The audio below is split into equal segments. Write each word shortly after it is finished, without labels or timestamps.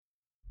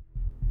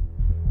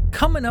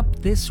Coming up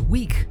this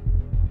week,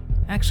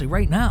 actually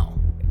right now,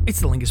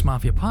 it's the Lingus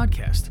Mafia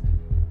podcast.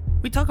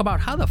 We talk about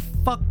how the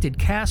fuck did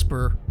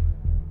Casper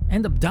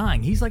end up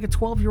dying? He's like a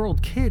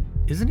 12-year-old kid,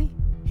 isn't he?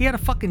 He had to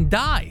fucking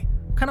die.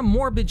 What kind of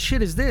morbid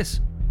shit is this?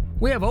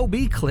 We have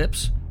OB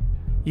clips.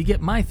 You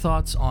get my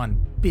thoughts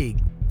on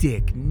Big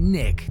Dick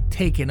Nick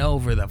taking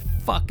over the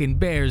fucking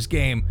Bears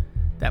game.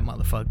 That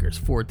motherfucker's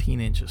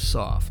 14 inches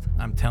soft.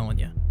 I'm telling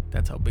you,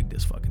 that's how big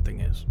this fucking thing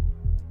is.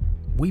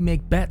 We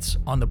make bets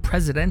on the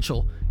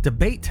presidential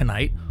debate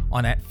tonight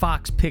on at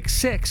Fox Pick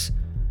 6,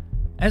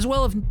 as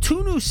well as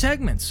 2 new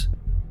segments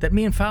that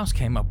me and Faust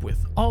came up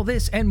with. All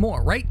this and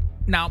more right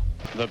now.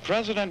 The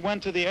president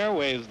went to the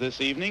airwaves this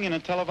evening in a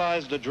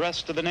televised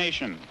address to the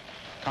nation.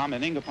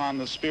 Commenting upon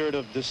the spirit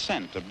of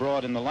dissent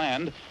abroad in the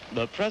land,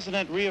 the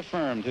president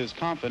reaffirmed his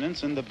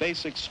confidence in the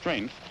basic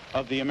strength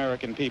of the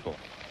American people.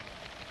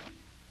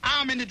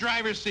 I'm in the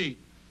driver's seat.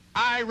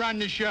 I run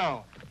the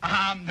show.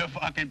 I'm the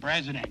fucking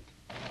president.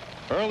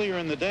 Earlier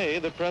in the day,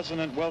 the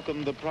president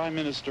welcomed the Prime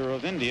Minister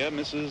of India,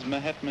 Mrs.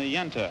 Mahatma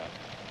Yenta.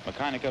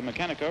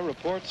 Mechanica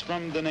reports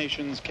from the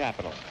nation's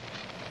capital.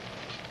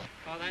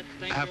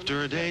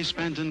 After a day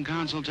spent in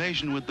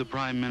consultation with the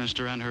Prime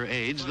Minister and her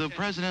aides, the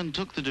President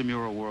took the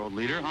demure world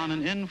leader on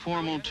an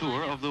informal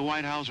tour of the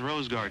White House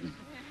Rose Garden.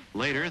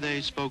 Later,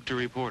 they spoke to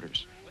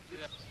reporters.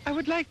 I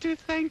would like to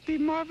thank the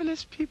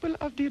marvelous people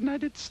of the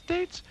United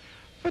States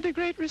for the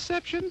great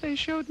reception they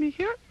showed me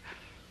here,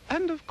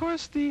 and of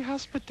course the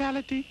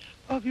hospitality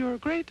of your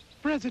great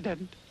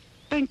president.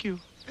 Thank you.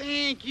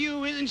 Thank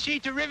you. Isn't she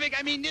terrific?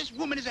 I mean, this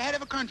woman is the head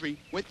of a country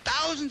with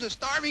thousands of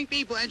starving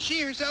people, and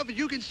she herself, as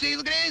you can see,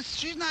 look at this.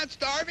 She's not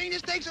starving.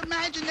 This takes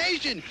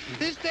imagination.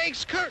 This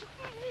takes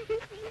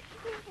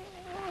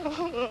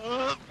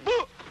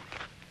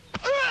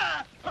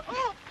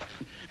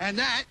And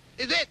that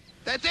is it.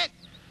 That's it.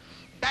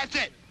 That's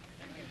it.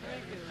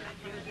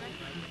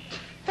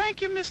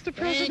 Thank you, Mr.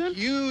 President. Thank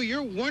you.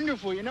 You're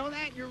wonderful. You know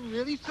that? You're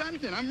really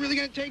something. I'm really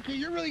going to take you.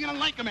 You're really going to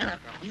like America.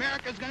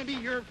 America's going to be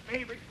your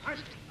favorite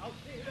country. I'll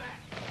see you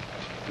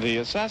that. The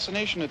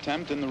assassination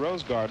attempt in the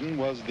Rose Garden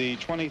was the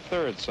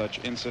 23rd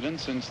such incident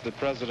since the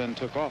president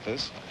took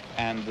office,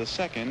 and the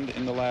second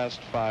in the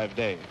last 5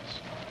 days.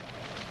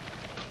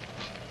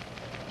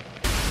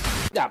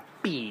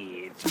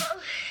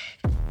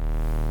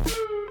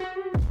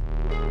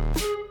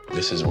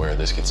 This is where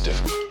this gets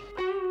difficult.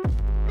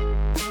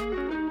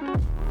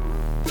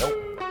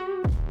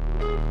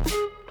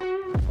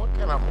 What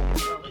kind of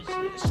movie is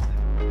this?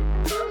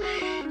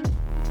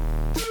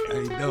 How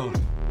you doing?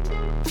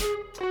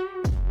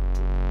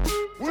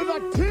 With a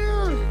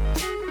tear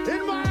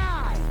in my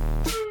eye.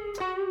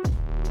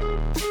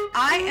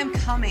 I am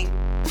coming.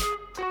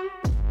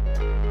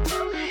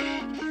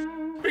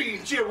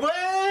 Beat your way.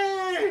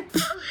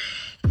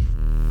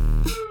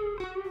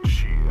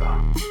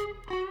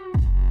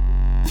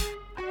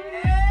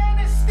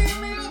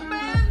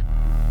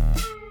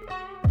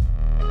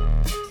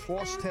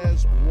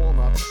 Foster's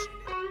walnuts.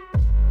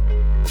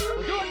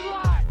 We'll do it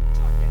live.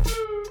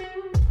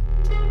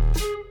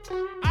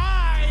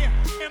 I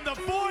am the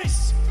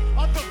voice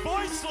of the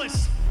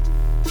voiceless.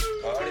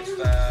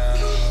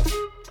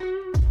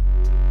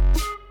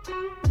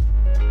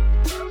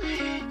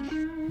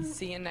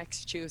 See you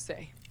next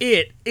Tuesday.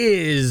 It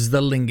is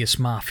the Lingus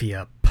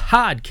Mafia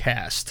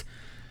podcast.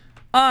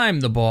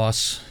 I'm the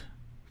boss,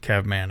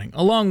 Kev Manning,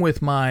 along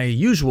with my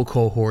usual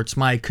cohorts,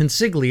 my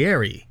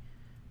consigliere,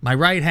 my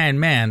right-hand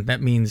man.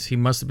 That means he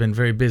must have been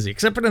very busy.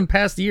 Except for the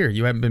past year,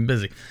 you haven't been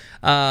busy.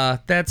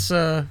 That's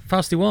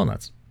Fausty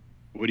Walnuts.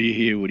 What do you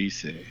hear? What do you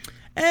say?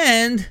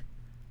 And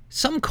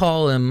some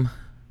call him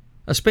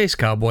a space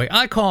cowboy.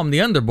 I call him the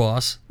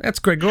underboss. That's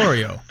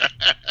Gregorio.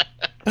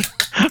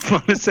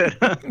 What is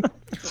that?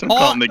 Some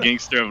call him the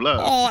gangster of love.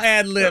 All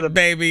ad-lib,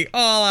 baby.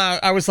 All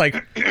out. I was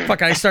like,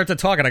 fuck, I start to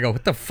talk and I go,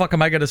 what the fuck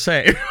am I going to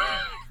say?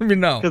 Let me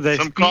know.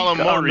 Some call him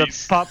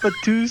Maurice. The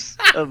Papatus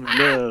of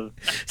love.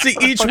 See,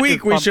 each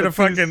week we should have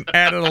fucking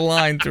added a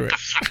line to it.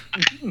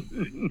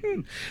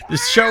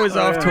 This show is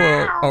off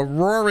to a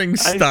roaring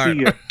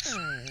start.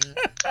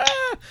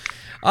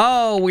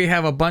 Oh, we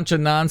have a bunch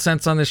of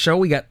nonsense on the show.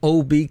 We got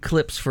OB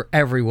clips for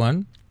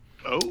everyone.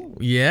 Oh.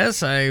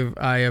 Yes, I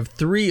have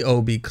 3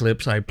 OB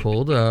clips I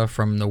pulled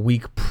from the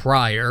week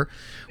prior.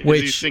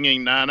 Is he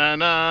singing na na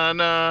na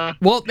na?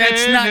 Well,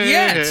 that's not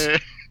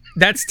yet.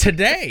 That's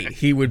today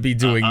he would be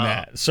doing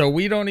that. So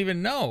we don't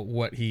even know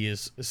what he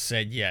has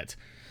said yet.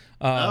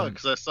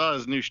 Because I saw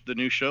the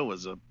new show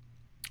was up.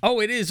 Oh,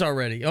 it is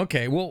already.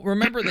 Okay. Well,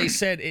 remember they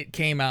said it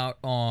came out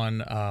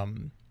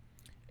on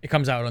it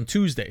comes out on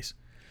Tuesdays.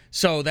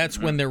 So that's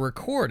when they're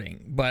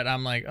recording. But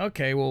I'm like,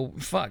 okay, well,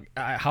 fuck.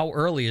 How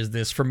early is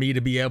this for me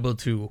to be able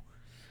to,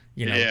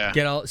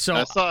 get all? So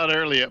I saw it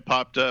early. It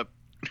popped up.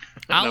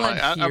 I'm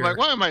like,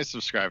 why am I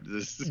subscribed to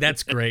this?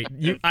 That's great.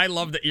 I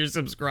love that you're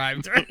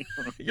subscribed.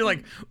 You're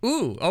like,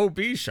 ooh, OB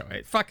show.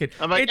 It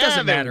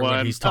doesn't matter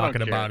when he's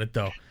talking about it,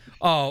 though.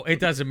 Oh, it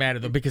doesn't matter,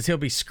 though, because he'll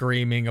be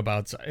screaming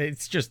about.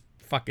 It's just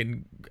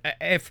fucking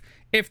if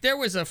there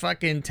was a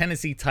fucking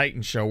Tennessee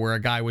Titans show where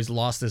a guy was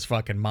lost his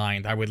fucking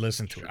mind, I would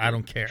listen to it. I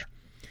don't care.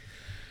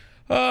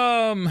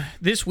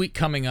 This week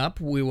coming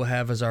up, we will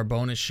have as our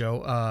bonus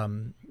show,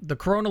 the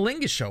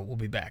Coronalingus show will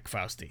be back,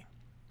 Fausti.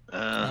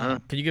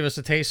 Can you give us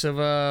a taste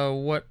of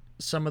what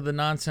some of the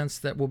nonsense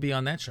that will be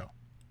on that show?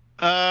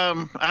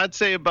 I'd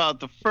say about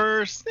the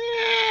first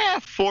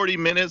 40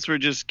 minutes, we're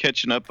just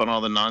catching up on all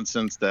the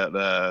nonsense that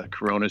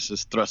Coronis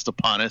has thrust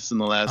upon us in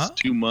the last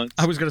 2 months.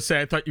 I was going to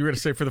say, I thought you were going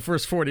to say for the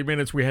first 40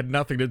 minutes we had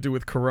nothing to do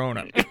with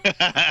Corona.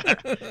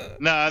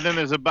 No, then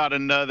there's about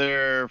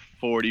another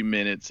 40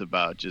 minutes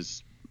about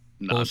just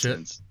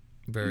nonsense.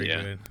 Bullshit. Very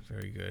good.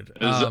 Very good.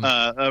 There's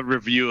a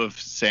review of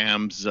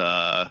Sam's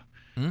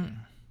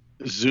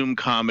Zoom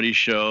comedy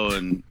show,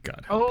 and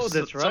God. Oh,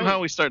 that's right.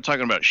 Somehow we start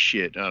talking about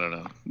shit. I don't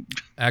know.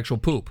 Actual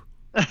poop.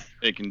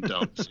 Taking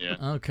dumps, yeah.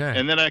 Okay.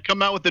 And then I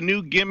come out with a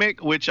new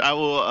gimmick, which I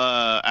will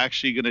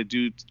actually going to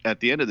do at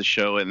the end of the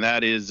show, and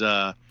that is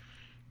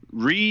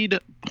read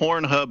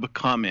Pornhub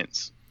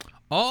comments.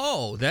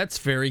 Oh, that's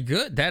very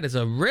good. That is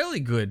a really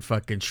good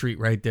fucking treat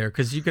right there,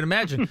 because you can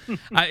imagine.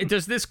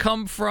 Does this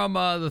come from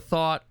the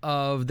thought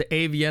of the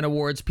AVN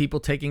Awards, people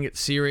taking it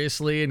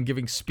seriously and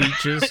giving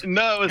speeches?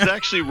 No, it's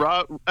actually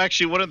Rob.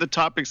 Actually, one of the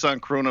topics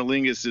on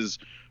Coronalingus is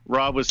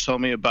Rob was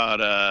telling me about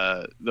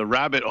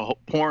the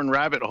porn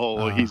rabbit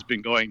hole he's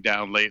been going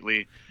down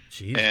lately.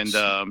 Jesus.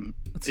 And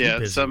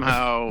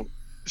somehow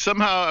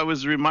I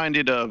was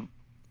reminded of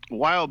a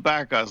while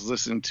back I was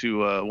listening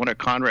to one of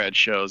Conrad's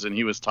shows, and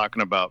he was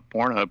talking about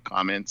Pornhub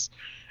comments,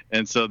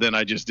 and so then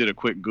I just did a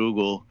quick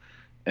Google,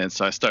 and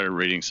so I started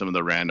reading some of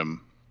the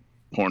random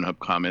Pornhub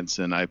comments,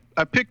 and I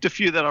picked a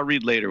few that I'll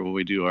read later when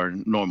we do our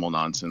normal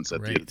nonsense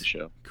at the end of the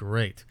show.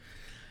 Great.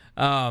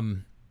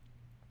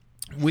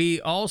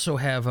 We also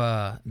have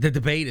the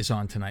debate is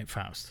on tonight,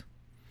 Faust.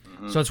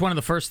 So it's one of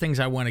the first things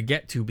I want to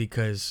get to,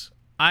 because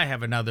I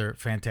have another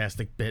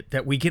fantastic bit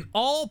that we can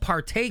all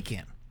partake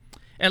in.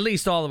 At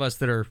least all of us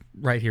that are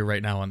right here,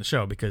 right now on the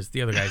show, because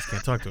the other guys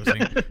can't talk to us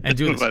and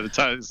do this. By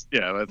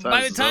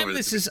the time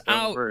this is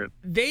out,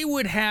 they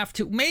would have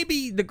to.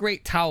 Maybe the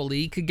great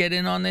Towley could get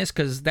in on this,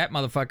 because that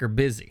motherfucker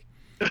busy.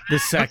 The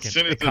second as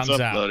soon as it comes it's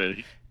out,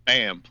 uploaded,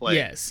 bam, play.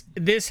 Yes,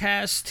 this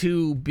has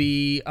to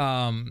be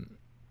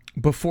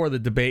before the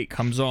debate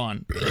comes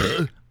on.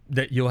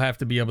 That you'll have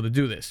to be able to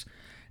do this.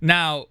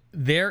 Now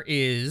there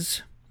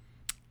is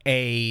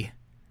a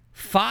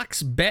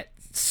Fox Bet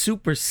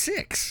Super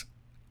 6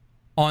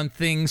 on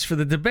things for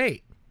the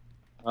debate.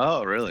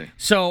 Oh, really?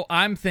 So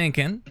I'm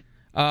thinking,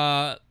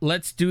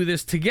 let's do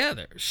this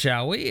together,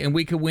 shall we? And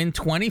we could win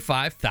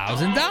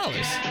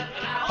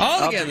 $25,000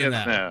 all together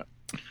now.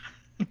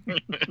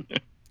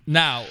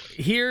 Now,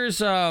 here's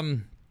the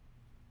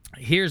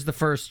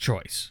first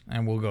choice,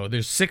 and we'll go.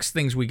 There's 6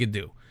 things we could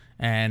do,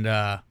 and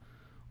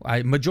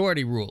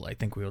majority rule I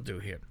think we'll do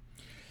here.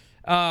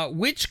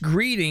 Which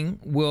greeting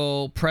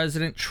will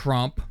President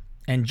Trump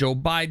and Joe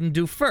Biden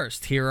do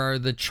first? Here are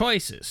the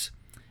choices.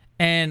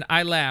 And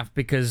I laugh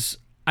because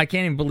I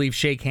can't even believe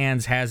shake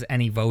hands has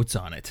any votes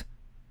on it.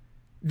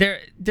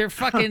 They're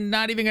fucking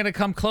not even going to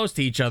come close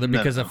to each other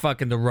because of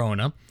fucking the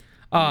Rona.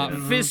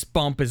 Fist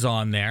bump is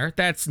on there.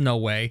 That's no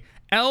way.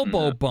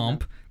 Elbow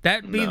bump.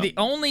 That'd be the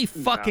only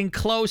fucking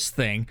close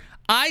thing.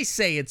 I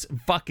say it's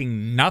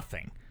fucking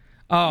nothing.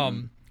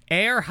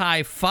 Air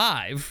high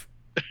five.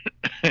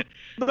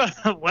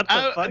 What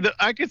the fuck?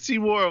 I could see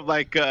more of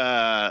like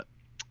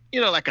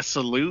like a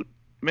salute.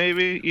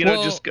 Maybe,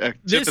 just a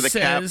tip of the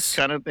cap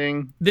kind of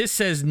thing. This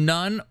says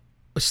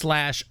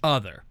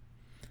none/other.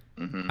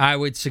 I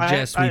would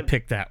suggest we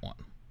pick that one.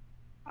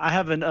 I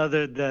have an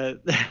other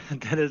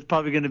that is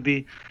probably going to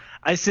be,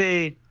 I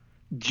say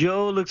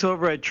Joe looks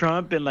over at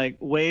Trump and like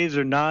waves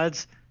or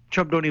nods.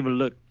 Trump don't even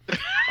look.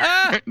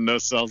 No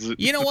sells it.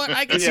 You know what?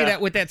 I could see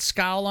that with that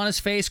scowl on his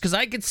face, because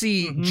I could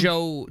see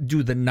Joe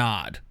do the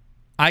nod.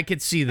 I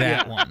could see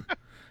that one.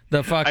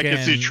 I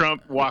could see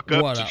Trump walk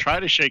up to try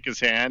to shake his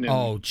hand. And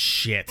oh,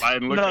 shit.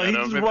 No, he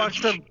just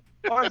walks up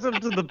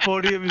to the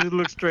podium and just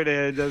looks straight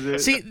ahead, does it?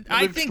 See,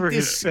 I think for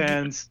his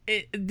fans.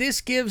 This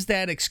gives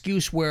that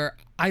excuse where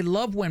I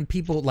love when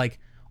people, like,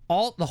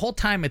 the whole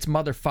time it's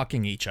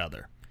motherfucking each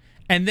other.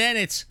 And then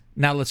it's,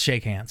 now let's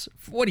shake hands.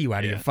 What are you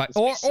out of your fuck?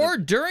 Or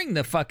during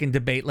the fucking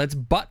debate, let's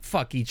butt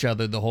fuck each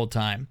other the whole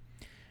time.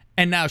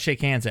 And now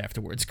shake hands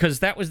afterwards. Because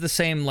that was the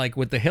same, like,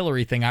 with the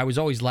Hillary thing. I was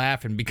always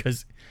laughing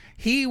because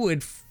he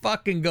would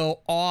fucking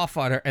go off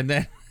on her. And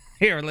then,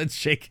 here, let's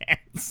shake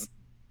hands.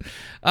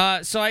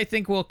 So I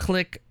think we'll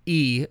click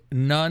E,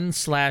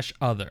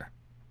 none/other.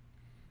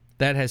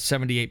 That has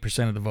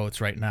 78% of the votes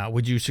right now.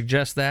 Would you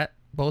suggest that,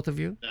 both of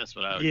you? That's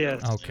what I would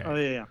Yes. do. Okay. Oh,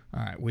 yeah.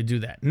 All right, we do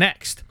that.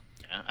 Next.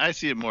 I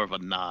see it more of a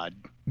nod.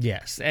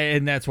 Yes,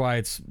 and that's why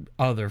it's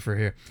other for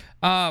here.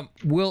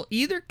 Will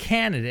either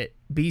candidate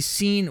be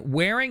seen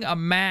wearing a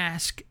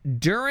mask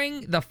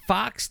during the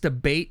Fox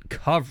debate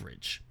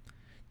coverage?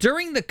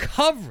 During the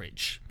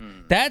coverage,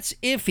 that's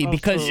iffy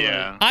because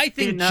I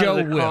think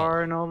Joe will.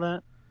 Car and all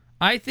that?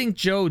 I think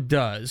Joe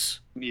does.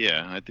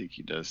 Yeah, I think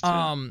he does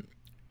too.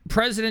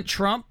 President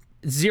Trump,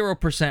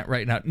 0%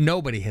 right now.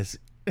 Nobody has.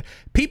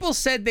 People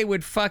said they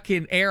would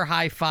fucking air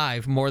high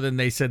five more than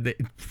they said that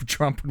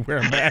Trump would wear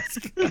a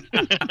mask.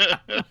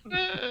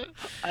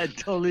 I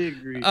totally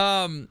agree.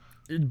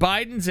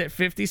 Biden's at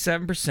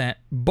 57%.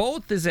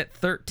 Both is at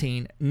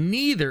 13.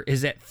 Neither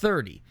is at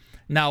 30.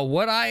 Now,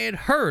 what I had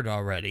heard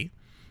already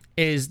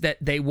is that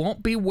they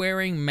won't be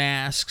wearing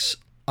masks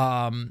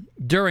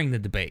during the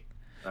debate.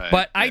 Right,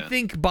 but I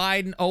think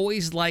Biden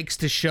always likes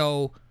to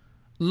show,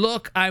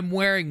 look, I'm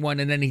wearing one,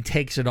 and then he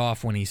takes it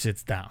off when he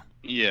sits down.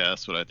 Yeah,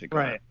 that's what I think.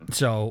 Right.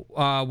 So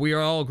we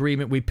are all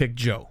agreement. We picked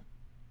Joe.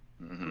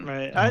 Mm-hmm.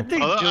 Right. I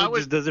think Joe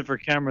just does it for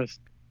cameras.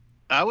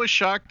 I was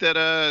shocked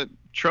that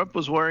Trump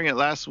was wearing it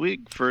last week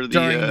for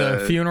during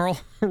the funeral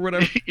or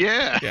whatever.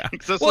 Yeah.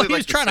 Well, he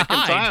was trying to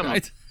hide.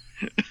 Right?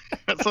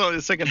 That's only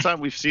the second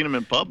time we've seen him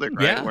in public,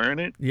 right? Wearing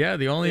it. Yeah,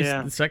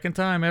 the second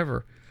time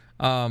ever.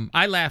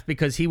 I laughed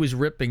because he was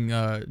ripping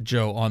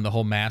Joe on the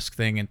whole mask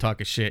thing and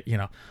talking shit. You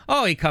know,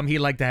 he'd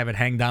like to have it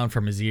hang down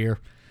from his ear,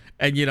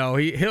 and you know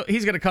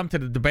he's gonna come to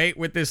the debate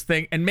with this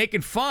thing and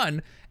making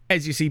fun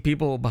as you see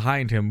people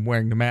behind him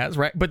wearing the mask,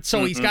 right? But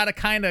so he's got to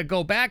kind of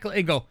go back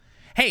and go,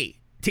 hey.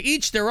 To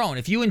each their own.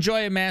 If you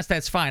enjoy a mask,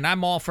 that's fine.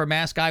 I'm all for a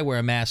mask. I wear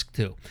a mask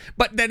too.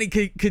 But then he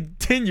could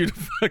continue to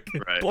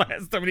fucking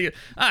blast somebody.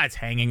 It's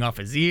hanging off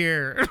his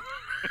ear.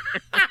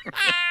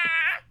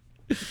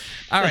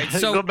 All right,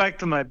 so go back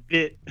to my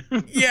bit.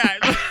 Yeah,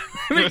 let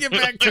me get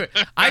back to it.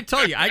 I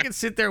told you, I could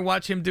sit there and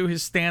watch him do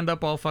his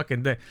stand-up all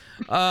fucking day.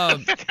 That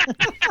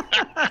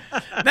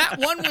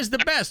one was the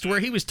best, where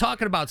he was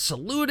talking about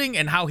saluting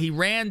and how he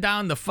ran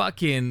down the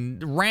fucking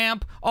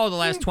ramp. The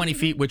last 20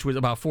 feet, which was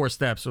about 4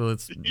 steps, so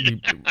let's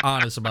be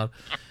honest about it.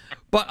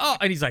 But,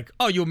 and he's like,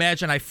 you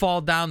imagine I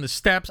fall down the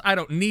steps? I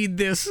don't need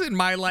this in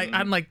my life.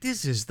 I'm like,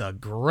 this is the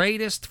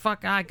greatest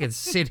fuck I could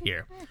sit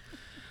here.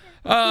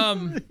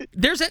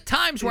 There's at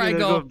times where I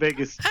go,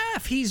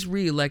 if he's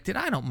reelected,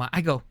 I don't mind. I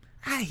go,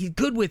 he's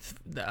good with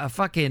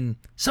fucking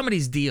some of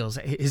these deals,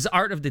 his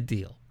art of the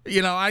deal.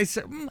 You know, I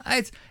said,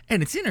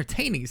 it's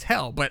entertaining as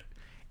hell, but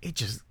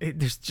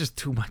there's just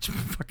too much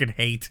fucking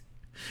hate.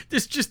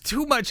 There's just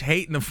too much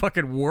hate in the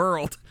fucking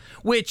world,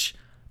 which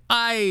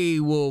I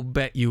will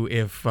bet you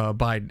if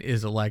Biden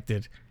is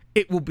elected,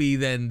 it will be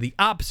then the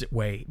opposite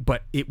way,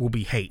 but it will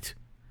be hate.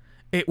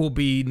 It will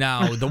be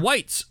now the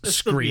whites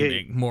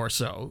screaming more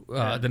so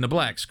than the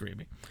blacks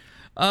screaming.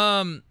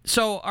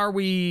 So are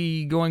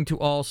we going to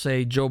all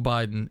say Joe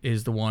Biden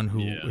is the one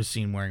who is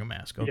seen wearing a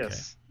mask? Okay,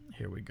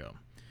 Here we go.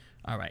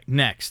 All right,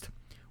 next.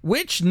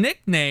 Which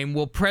nickname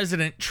will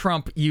President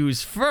Trump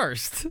use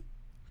first?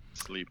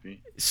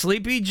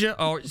 Sleepy Joe,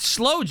 or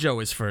Slow Joe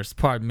is first,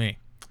 pardon me.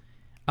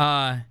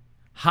 Hiding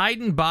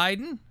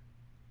Biden,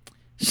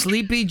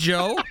 Sleepy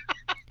Joe,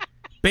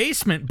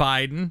 Basement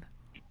Biden,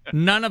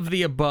 none of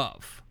the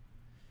above.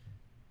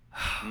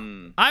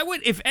 I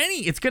would, if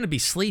any, it's going to be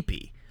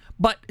Sleepy.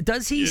 But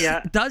does he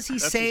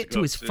say it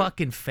to his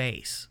fucking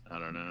face? I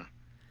don't know.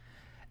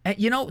 And,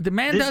 you know, the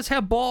man does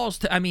have balls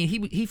to. I mean,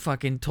 he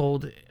fucking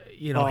told,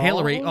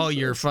 Hillary,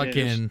 you're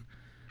fucking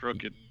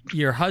crooked.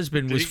 Your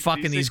husband was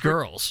fucking these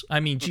girls.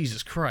 I mean,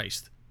 Jesus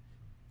Christ.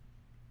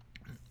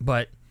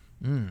 But,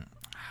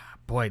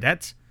 boy,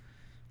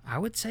 I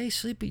would say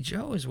Sleepy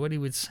Joe is what he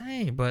would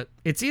say, but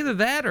it's either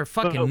that or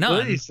fucking none.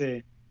 What did he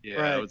say? Yeah,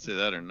 right. I would say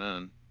that or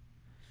none.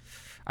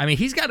 I mean,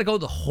 he's got to go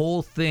the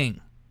whole thing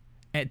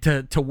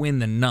to win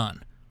the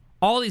none.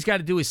 All he's got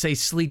to do is say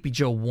Sleepy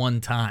Joe one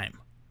time.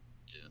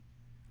 Yeah.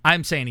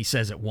 I'm saying he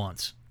says it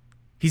once.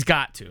 He's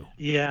got to.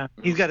 Yeah,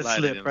 he's got to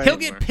slip, right? He'll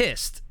get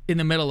pissed in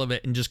the middle of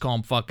it and just call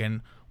him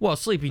fucking,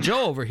 Sleepy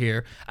Joe over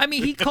here. I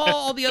mean, he called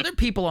all the other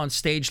people on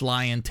stage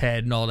Lion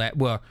Ted and all that,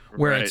 where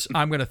it's,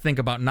 I'm going to think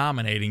about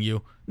nominating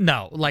you.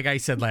 No, like I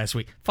said last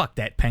week, fuck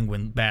that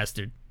penguin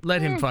bastard.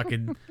 Let him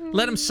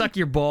suck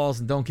your balls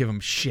and don't give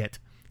him shit.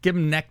 Give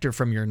him nectar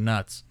from your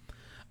nuts.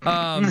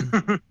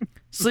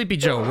 Sleepy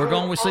Joe. We're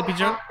going with Sleepy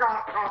Joe?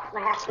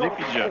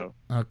 Sleepy Joe.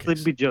 Okay.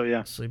 Sleepy Joe,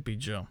 yeah. Sleepy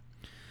Joe.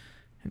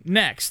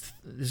 Next.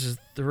 This is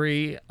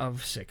 3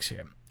 of 6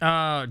 here.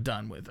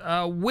 Done with.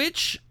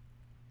 Which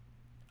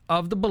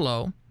of the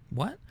below,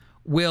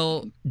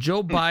 will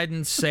Joe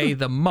Biden say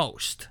the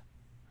most?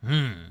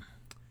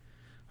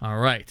 All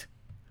right.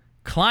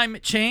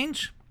 Climate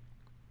change,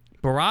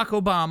 Barack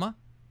Obama,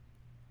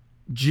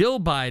 Jill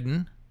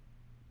Biden,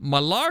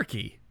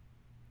 malarkey,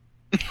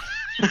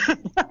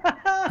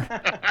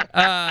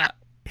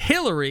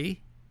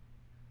 Hillary,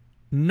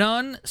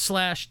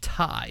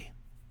 none/tie.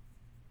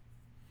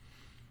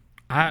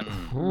 I'm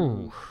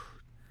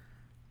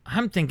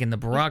thinking the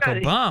Barack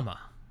Obama.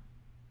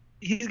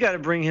 He's got to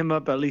bring him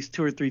up at least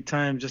 2 or 3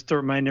 times just to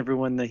remind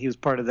everyone that he was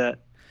part of that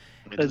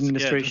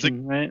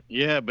administration, right?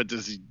 Yeah, but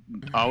does he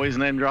always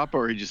name drop,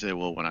 or he just say,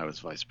 well, when I was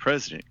vice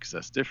president? Because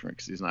that's different,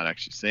 because he's not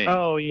actually saying.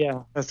 Oh,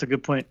 yeah, that's a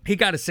good point. He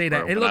got to say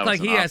that. It looked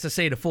like he has to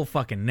say the full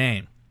fucking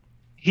name.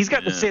 He's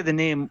got to say the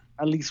name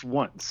at least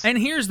once. And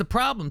here's the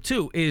problem,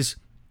 too, is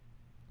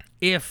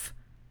if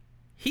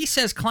he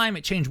says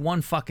climate change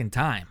one fucking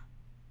time,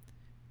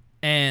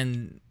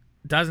 and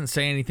doesn't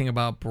say anything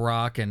about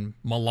Barack and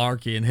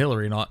malarkey and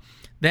Hillary and all,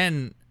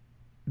 then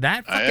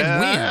that fucking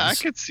wins. I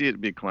could see it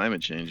be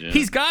climate change. Yeah.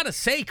 He's got to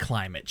say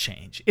climate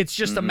change. It's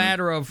just a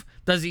matter of,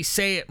 does he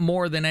say it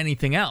more than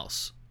anything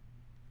else?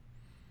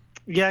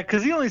 Yeah,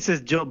 because he only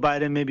says Joe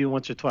Biden maybe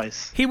once or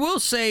twice. He will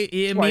say,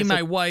 me and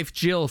my wife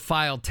Jill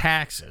filed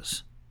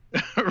taxes.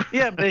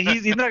 Yeah, but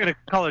he's not going to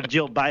call her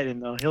Jill Biden,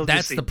 though. He'll That's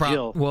just say the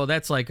problem. Jill. Well,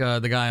 that's like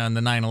the guy on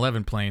the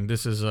 9/11 plane.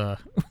 This is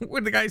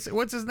what the guy say?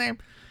 What's his name?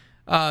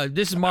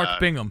 This is Mark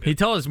Bingham. He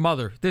told his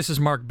mother, "This is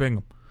Mark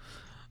Bingham."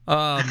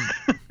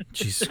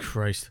 Jesus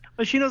Christ.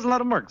 But she knows a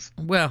lot of Marks.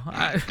 Well,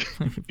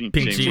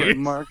 Pinky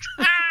Marks.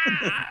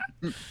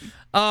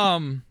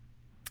 God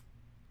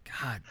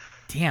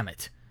damn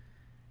it!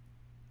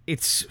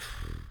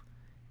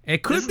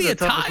 It could be a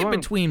tie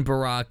between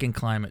Barack and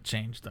climate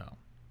change, though.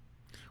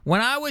 When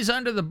I was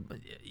under the,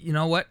 you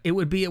know what? It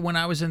would be when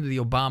I was under the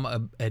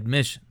Obama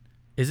admission.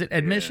 Is it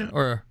admission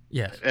or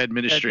yes?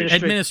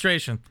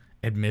 Administration.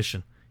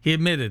 Admission. He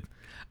admitted.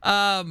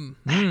 No,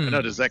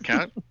 does that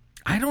count?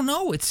 I don't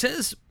know. It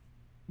says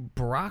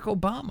Barack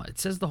Obama. It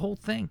says the whole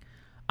thing.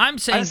 I'm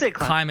saying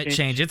climate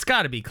change. It's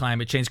got to be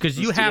climate change because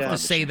you have to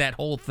say that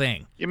whole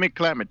thing. You make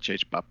climate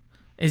change, Pop.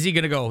 Is he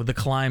going to go, the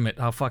climate,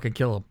 I'll fucking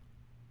kill him?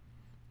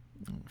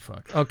 Oh,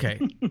 fuck. Okay.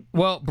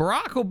 Well,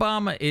 Barack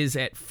Obama is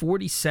at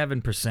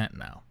 47%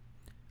 now.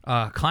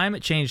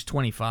 Climate change,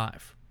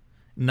 25.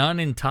 None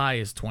in tie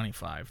is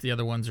 25. The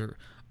other ones are...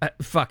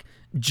 fuck.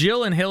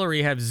 Jill and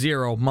Hillary have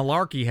 0.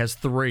 Malarkey has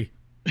 3.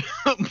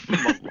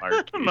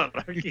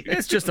 Malarkey.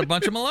 It's just a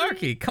bunch of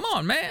malarkey. Come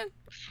on, man.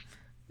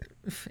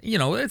 You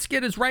know, let's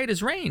get as right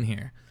as rain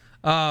here.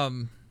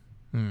 Want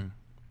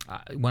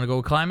to go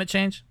with climate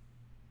change?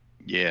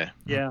 Yeah.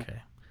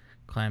 Okay.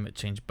 Climate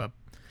change, but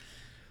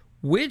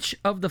which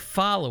of the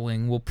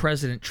following will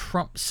President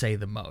Trump say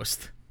the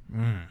most?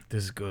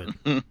 This is good.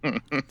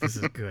 This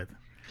is good.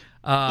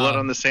 Blood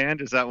on the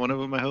sand? Is that one of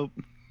them, I hope?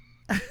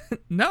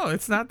 No,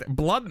 it's not that.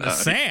 Blood in the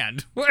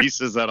sand. He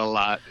says that a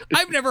lot.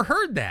 I've never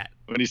heard that.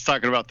 When he's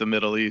talking about the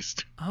Middle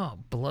East. Oh,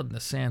 blood in the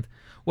sand.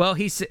 Well,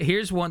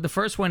 here's one. The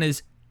first one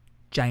is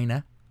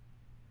China.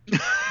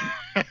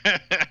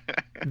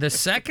 The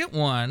second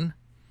one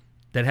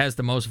that has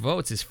the most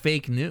votes is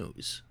fake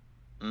news.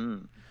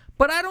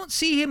 But I don't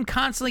see him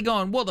constantly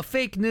going, well, the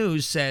fake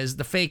news says.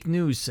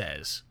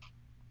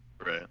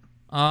 Right.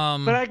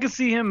 But I can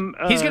see him...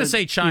 he's going to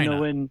say China. You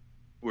know, when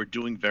we're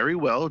doing very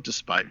well,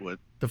 despite what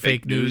the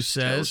fake news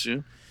says.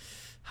 You.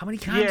 How many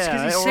times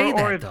can he say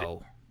that,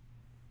 though?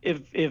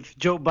 If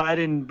Joe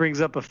Biden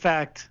brings up a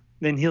fact,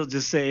 then he'll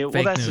just say,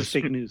 well, that's just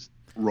fake news.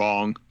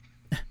 Wrong.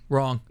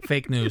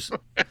 Fake news.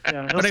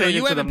 Yeah, but I go,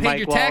 you haven't paid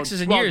your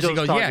taxes in years. He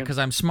goes, yeah, because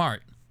I'm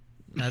smart.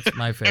 That's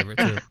my favorite,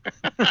 too.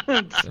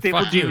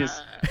 Stable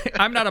genius.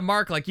 I'm not a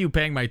mark like you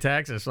paying my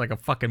taxes like a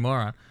fucking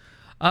moron.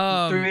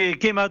 It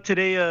came out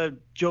today,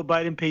 Joe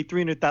Biden paid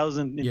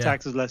 $300,000 in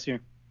taxes last year.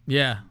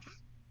 Yeah.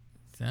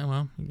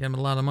 Well, you gave him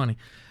a lot of money.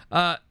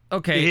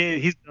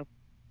 Okay.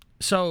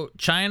 So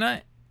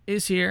China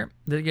is here.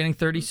 They're getting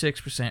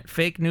 36%.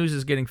 Fake news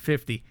is getting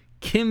 50%.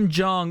 Kim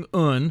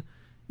Jong-un,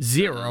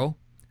 0.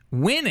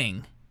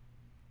 Winning,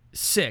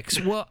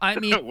 6. Well, I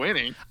mean,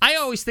 winning. I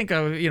always think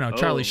of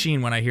Charlie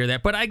Sheen when I hear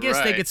that, but I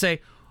guess they could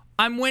say,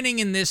 "I'm winning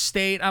in this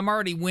state. I'm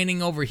already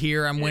winning over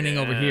here. I'm winning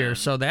over here."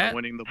 So that I'm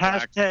winning the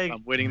black.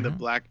 I'm winning the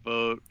black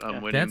vote.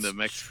 I'm winning the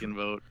Mexican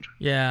vote.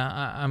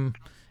 Yeah, and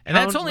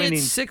that's only at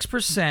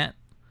 6%.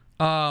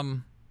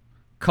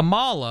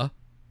 Kamala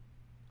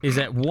is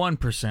at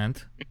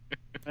 1%.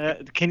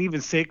 Can you even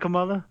say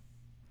Kamala?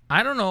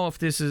 I don't know if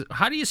this is.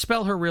 How do you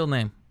spell her real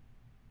name?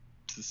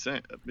 It's the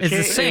same. It's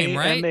the same,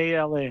 right?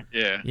 Kamala.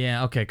 Yeah.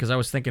 Yeah. Okay. Because I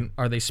was thinking,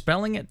 are they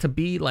spelling it to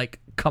be like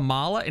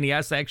Kamala, and he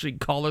has to actually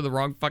call her the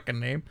wrong fucking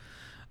name?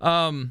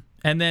 And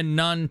then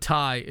none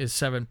tie is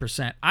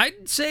 7%.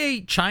 I'd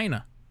say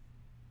China.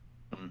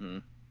 Mm-hmm.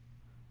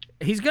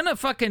 He's gonna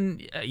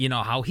fucking,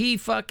 how he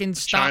fucking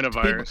stopped China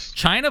virus. People.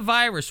 China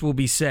virus will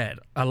be said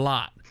a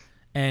lot,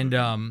 and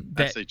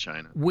I say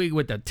China. We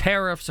with the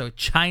tariff, so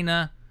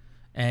China,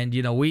 and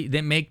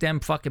they make them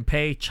fucking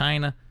pay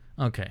China.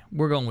 Okay,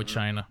 we're going with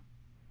China.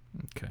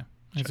 Okay,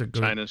 that's a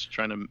good. China's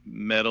trying to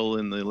meddle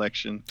in the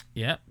election.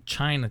 Yeah,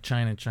 China.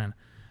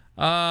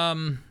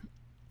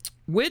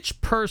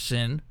 Which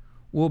person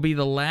will be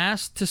the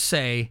last to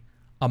say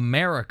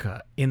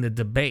America in the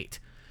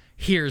debate?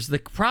 Here's the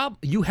problem.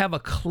 You have a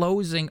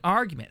closing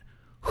argument.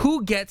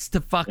 Who gets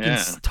to fucking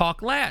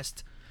talk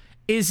last?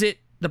 Is it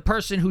the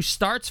person who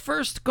starts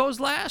first goes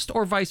last,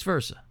 or vice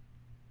versa?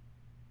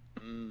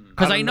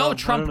 Because I know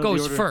Trump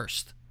goes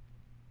first.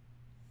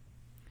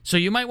 So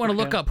you might want to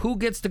look up who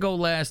gets to go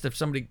last. If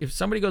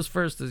somebody goes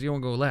first, does you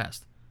want to go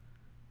last?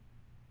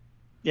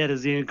 Yeah,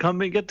 does the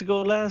incumbent get to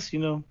go last?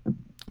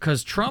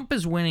 Because Trump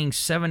is winning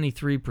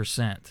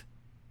 73%.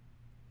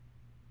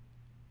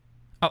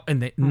 Oh,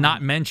 and they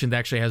not mentioned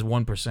actually has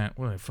 1%.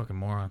 What are they fucking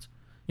morons?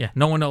 Yeah,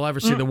 no one will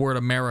ever see the word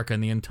America in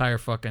the entire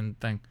fucking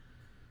thing.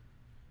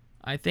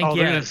 I think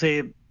they're gonna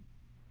say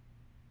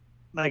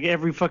like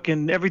every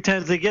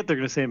time they get, they're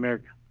gonna say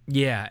America.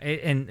 Yeah,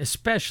 and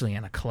especially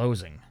in a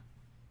closing.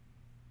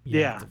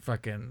 You have to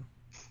fucking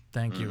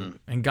thank you.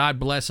 And God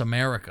bless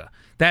America.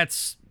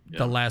 That's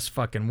the last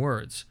fucking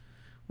words.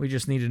 We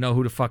just need to know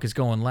who the fuck is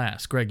going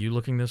last. Greg, you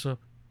looking this up?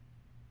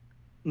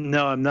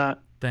 No, I'm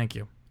not. Thank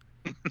you.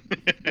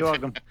 You're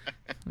welcome.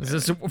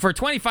 For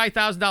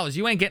 $25,000,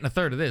 you ain't getting a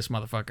third of this,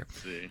 motherfucker.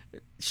 Let's see.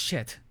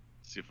 Shit.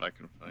 See if I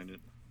can find it.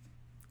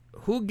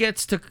 Who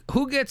gets to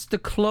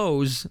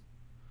close?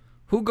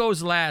 Who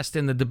goes last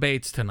in the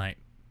debates tonight?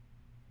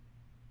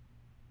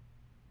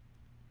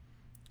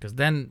 Because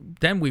then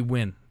we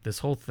win this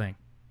whole thing.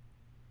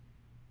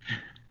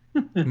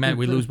 Matt,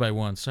 we lose by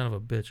 1. Son of a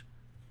bitch.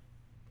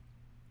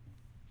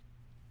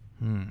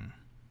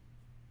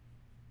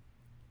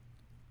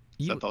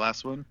 Is that the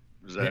last one?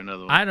 Or is that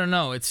another one? I don't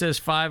know. It says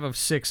 5 of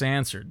 6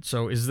 answered.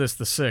 So is this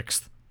the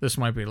 6th? This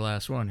might be the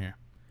last one here.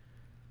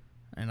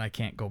 And I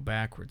can't go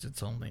backwards.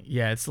 It's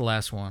the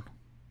last one.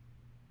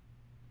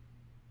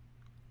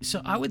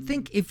 So I would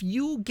think if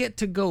you get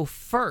to go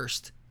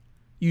first,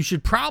 you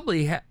should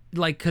probably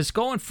because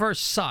going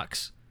first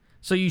sucks.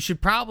 So you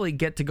should probably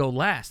get to go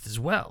last as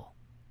well.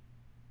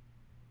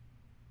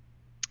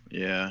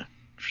 Yeah.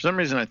 For some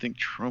reason, I think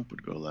Trump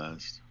would go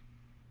last.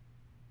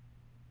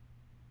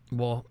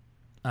 Well,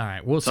 all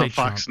right. We'll it's say on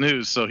Fox Trump.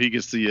 News, so he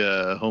gets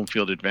the home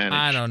field advantage.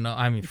 I don't know.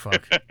 I mean,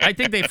 fuck. I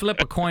think they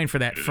flip a coin for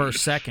that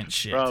first-second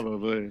shit.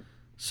 Probably.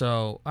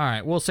 So, all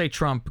right. We'll say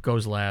Trump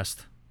goes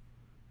last.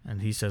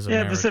 And he says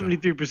America. Yeah,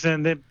 but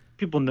 73%,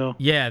 people know.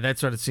 Yeah,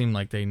 that's what it seemed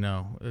like they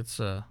know. It's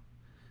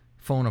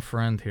phone a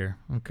friend here.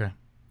 Okay.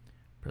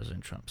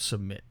 President Trump,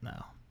 submit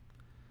now.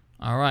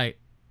 All right.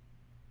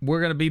 We're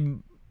going to be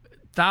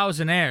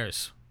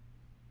thousandaires.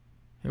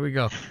 Here we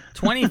go.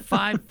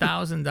 $25,000,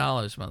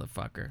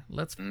 motherfucker.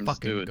 Let's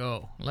fucking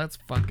go. Let's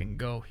fucking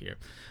go here.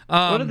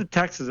 What are the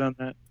taxes on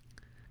that?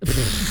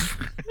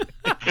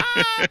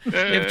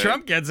 If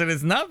Trump gets it,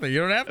 it's nothing. You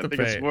don't have to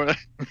pay. It's more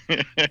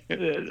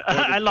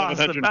I lost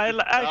the I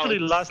actually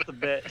lost the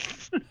bet.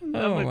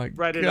 Oh my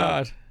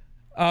God.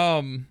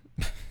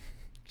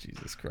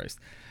 Jesus Christ.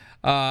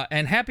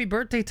 And happy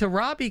birthday to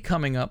Robbie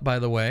coming up, by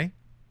the way.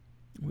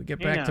 We get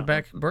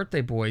back-to-back birthday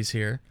boys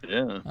here.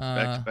 Yeah,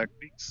 back-to-back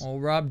weeks.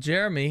 Old Rob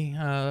Jeremy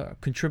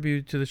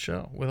contributed to the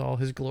show with all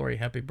his glory.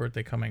 Happy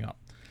birthday coming up.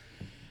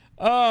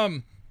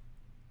 I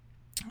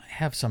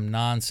have some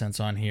nonsense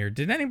on here.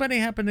 Did anybody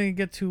happen to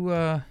get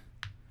to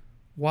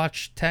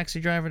watch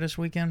Taxi Driver this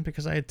weekend?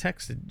 Because I had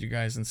texted you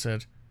guys and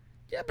said,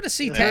 you happen to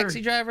see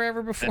Taxi Driver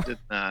ever before? I did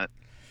not.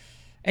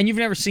 And you've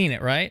never seen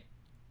it, right?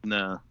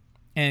 No.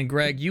 And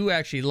Greg, you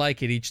actually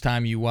like it each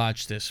time you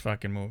watch this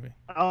fucking movie.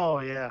 Oh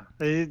yeah,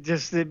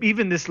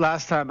 even this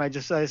last time, I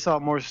saw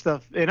more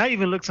stuff, and I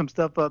even looked some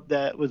stuff up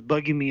that was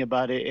bugging me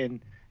about it, and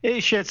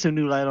it shed some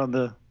new light on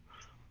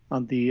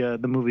the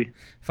movie.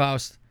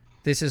 Faust,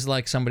 this is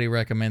like somebody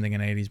recommending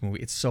an '80s movie.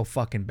 It's so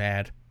fucking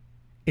bad.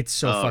 It's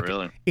so fucking.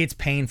 Really? It's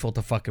painful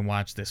to fucking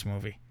watch this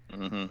movie.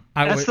 Mm-hmm.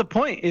 That's the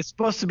point. It's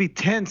supposed to be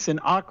tense and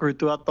awkward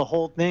throughout the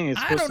whole thing.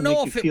 It's supposed to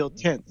make you feel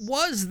tense.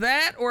 Was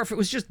that, or if it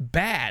was just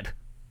bad?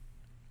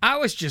 I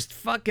was just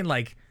fucking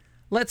like,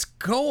 let's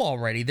go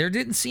already. There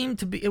didn't seem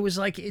to be. It was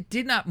like it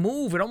did not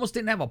move. It almost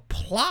didn't have a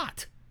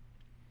plot.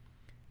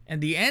 And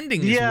the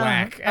ending is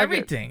whack.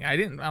 Everything.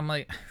 I'm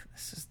like,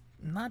 this is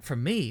not for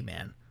me,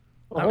 man.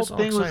 The whole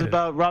thing was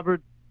about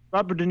Robert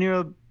De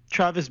Niro,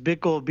 Travis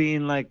Bickle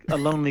being like a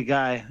lonely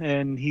guy,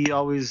 and he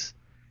always.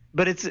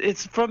 But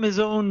it's from his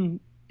own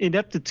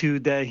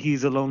ineptitude that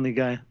he's a lonely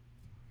guy.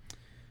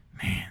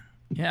 Man.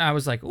 Yeah, I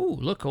was like, ooh,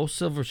 look, old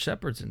Silver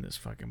Shepherd's in this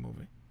fucking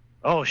movie.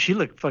 Oh, she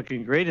looked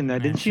fucking great in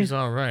that, didn't she? She's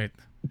all right.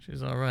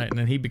 She's all right. And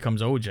then he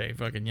becomes OJ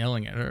fucking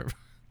yelling at her.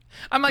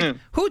 I'm like,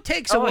 who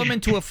takes a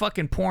woman to a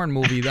fucking porn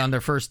movie on their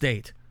first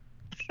date?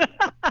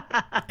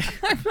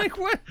 I'm like,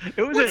 what?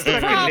 It was their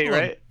second date,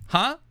 right?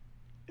 Huh?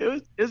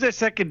 It was their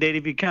second date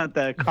if you count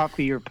the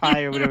coffee or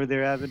pie or whatever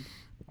they're having.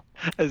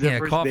 Yeah,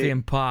 coffee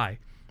and pie.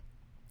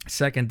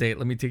 Second date,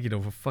 let me take you to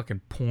a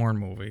fucking porn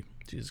movie.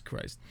 Jesus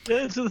Christ.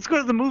 So let's go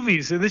to the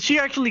movies. And then she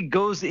actually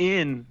goes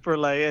in for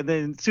and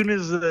then as soon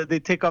as they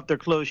take off their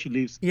clothes, she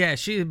leaves. Yeah,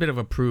 she's a bit of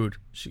a prude.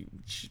 She...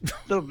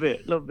 little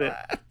bit.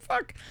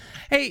 Fuck.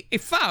 Hey,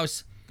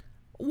 Faust,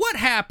 what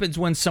happens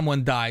when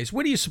someone dies?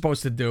 What are you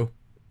supposed to do?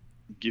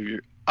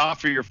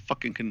 Offer your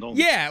fucking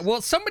condolences. Yeah,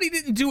 well, somebody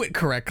didn't do it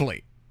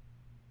correctly.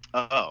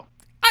 Oh.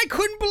 I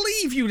couldn't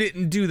believe you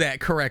didn't do that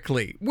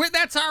correctly.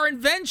 That's our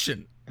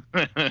invention.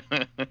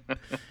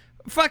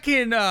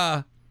 Fucking,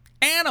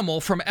 Animal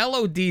from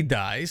LOD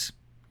dies,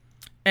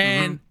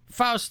 and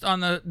Faust on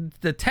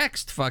the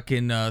text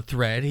fucking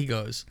thread, he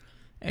goes,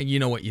 and you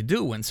know what you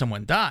do when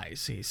someone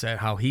dies. He said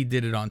how he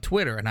did it on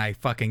Twitter, and I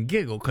fucking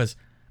giggle because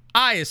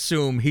I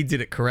assume he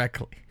did it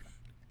correctly.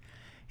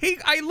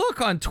 I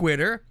look on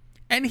Twitter,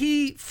 and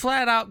he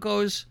flat out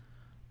goes,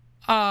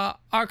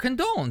 our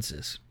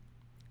condolences.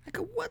 I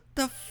go, what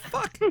the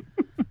fuck?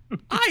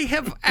 I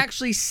have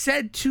actually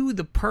said to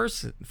the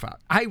person,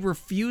 I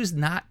refuse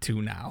not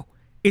to now.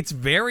 It's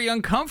very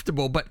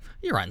uncomfortable, but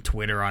you're on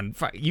Twitter.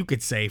 You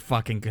could say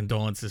fucking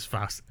condolences,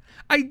 Faust.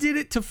 I did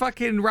it to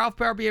fucking Ralph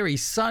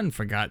Barbieri's son,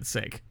 for God's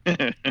sake.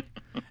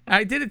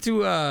 I did it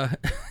to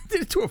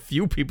a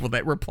few people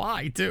that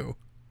replied too,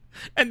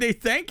 and they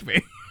thanked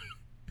me.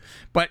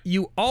 But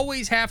you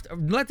always have to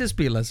let this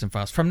be a lesson,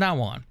 Faust. From now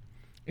on,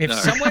 if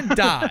someone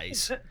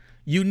dies,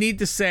 you need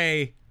to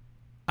say,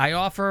 "I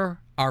offer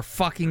our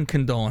fucking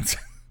condolences."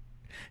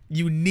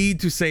 You need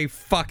to say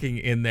 "fucking"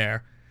 in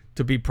there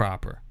to be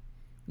proper.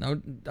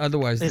 No,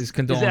 otherwise these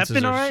condolences is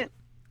effing are. All right?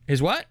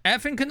 Is what?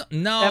 Effing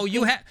no, effing?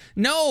 You have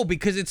no,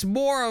 because it's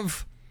more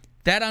of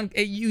that.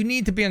 You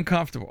need to be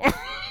uncomfortable.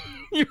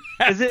 You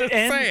have is it to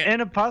say it.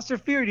 An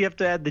apostrophe, or do you have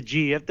to add the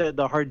G? You have to add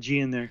the hard G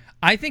in there.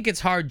 I think it's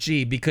hard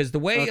G because the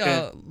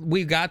way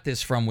we got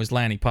this from was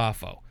Lanny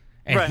Poffo,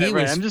 and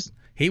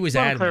he was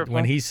adamant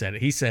when he said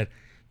it. He said,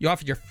 "You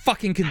offered your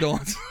fucking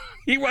condolences."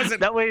 He wasn't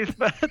that way.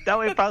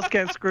 Faust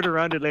can't skirt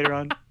around it later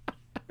on.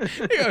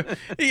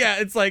 Yeah,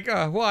 it's like,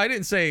 well, I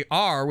didn't say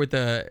R with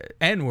the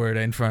N word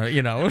in front of,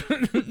 no.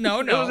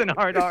 It wasn't a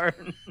hard R.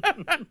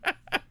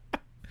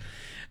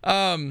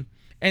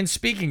 And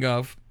speaking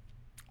of,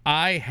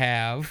 I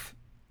have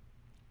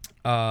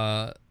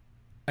an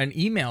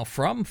email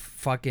from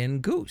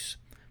fucking Goose.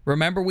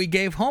 Remember we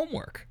gave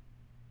homework.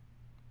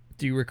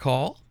 Do you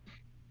recall?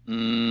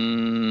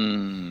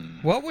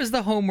 What was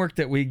the homework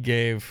that we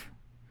gave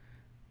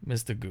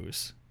Mr.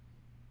 Goose?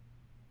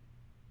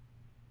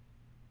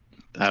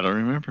 I don't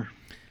remember.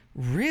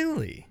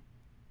 Really?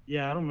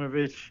 Yeah, I don't remember.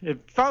 If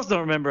Faust don't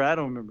remember, I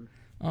don't remember.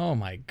 Oh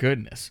my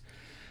goodness.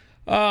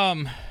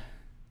 The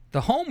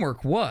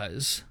homework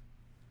was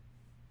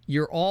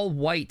your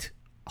all-white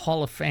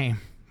Hall of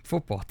Fame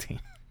football team.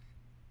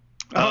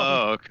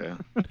 Oh, okay.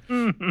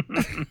 I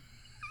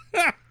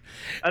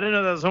didn't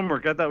know that was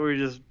homework. I thought we were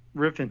just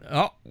riffing.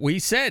 Oh, we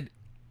said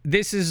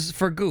this is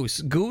for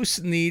Goose. Goose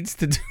needs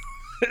to do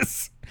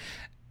this.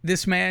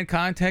 This man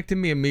contacted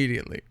me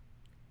immediately.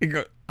 He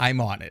goes,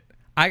 I'm on it.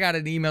 I got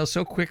an email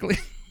so quickly.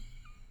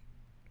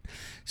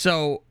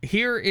 So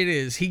here it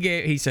is.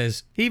 He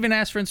says, he even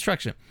asked for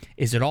instruction.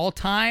 Is it all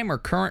time or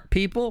current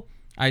people?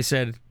 I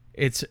said,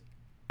 it's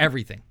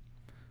everything.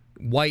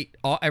 White,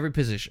 every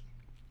position.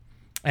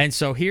 And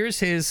so here's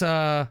his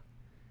Hall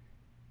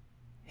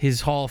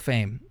of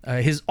Fame.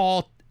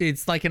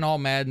 It's like an all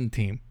Madden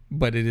team,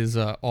 but it is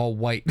all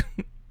white.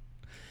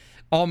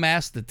 All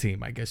master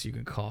team, I guess you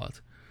can call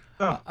it.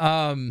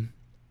 Oh.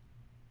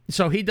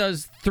 So he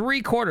does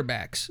 3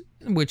 quarterbacks,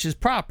 which is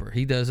proper.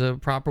 He does a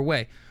proper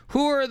way.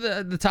 Who are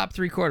the top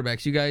 3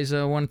 quarterbacks? You guys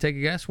want to take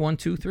a guess? 1,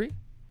 2, 3?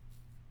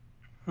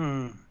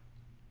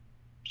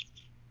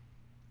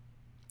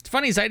 It's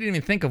funny is I didn't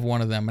even think of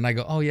one of them, and I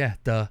go, oh yeah,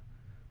 duh.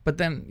 But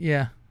then,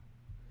 yeah.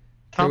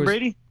 Tom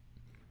Brady?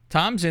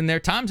 Tom's in there.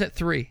 Tom's at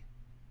 3.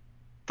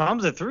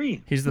 Tom's at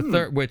 3? He's the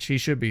third, which he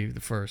should be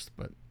the first,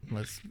 but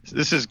let's.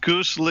 This is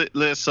Goose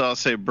list, so I'll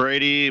say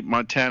Brady,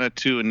 Montana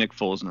 2, and Nick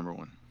Foles number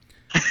 1.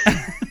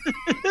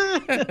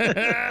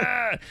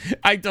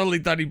 I totally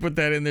thought he put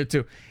that in there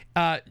too.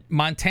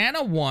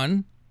 Montana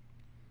 1,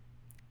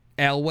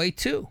 Elway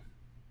 2.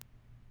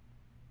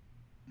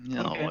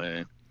 No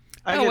way.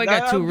 Elway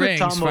got 2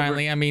 rings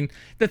finally. I mean,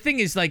 the thing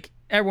is, like,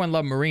 everyone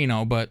loved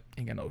Marino, but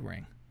he got no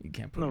ring. You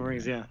can't put no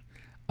rings. Yeah.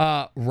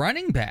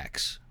 Running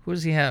backs. Who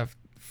does he have?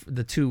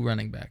 The 2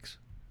 running backs.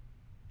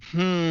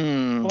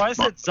 Well, I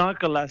said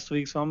Zonka last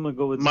week, so I'm gonna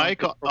go with Mike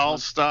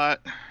Allstott.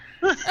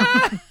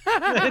 I'm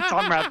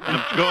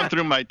going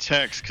through my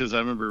text because I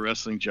remember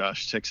Wrestling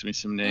Josh texted me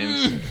some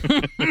names.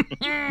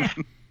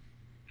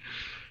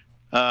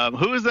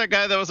 Who was that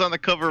guy that was on the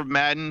cover of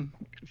Madden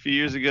a few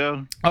years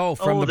ago? Oh,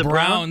 from the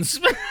Browns.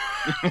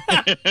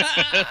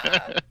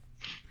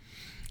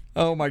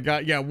 Oh my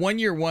God! Yeah, 1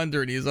 year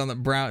wonder, and he's on the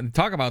Brown.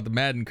 Talk about the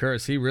Madden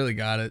curse. He really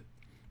got it.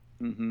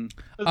 Mm-hmm.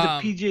 Was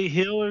it PJ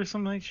Hill or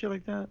something like shit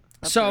like that?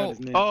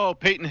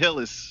 Peyton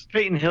Hillis.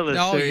 Peyton Hillis.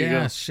 Oh there you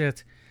go.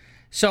 Shit.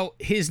 So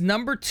his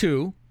number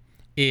 2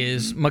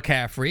 is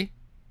McCaffrey,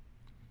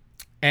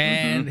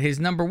 and his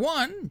number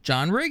 1,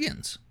 John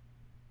Riggins.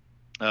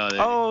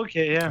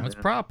 Okay, yeah. That's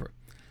proper.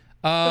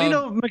 But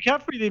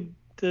McCaffrey,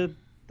 the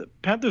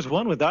Panthers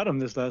won without him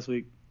this last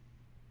week.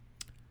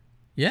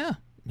 Yeah.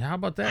 How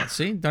about that?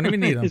 See, don't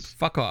even need him.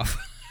 Fuck off.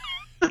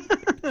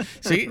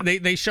 See,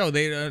 they show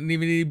they don't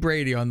even need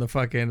Brady on the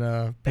fucking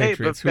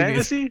Patriots.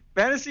 Hey,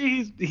 but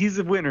fantasy, he's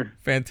a winner.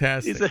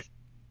 Fantastic.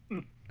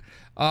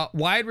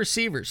 Wide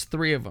receivers,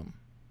 3 of them.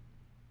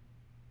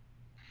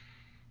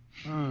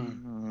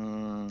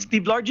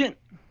 Steve Largent.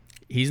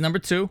 He's number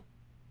 2.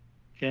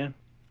 Okay.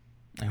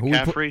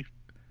 McCaffrey.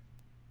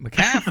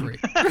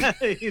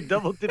 McCaffrey. He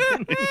double dipped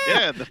in.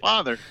 Yeah, the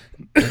father.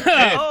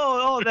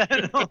 Oh,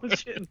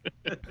 shit.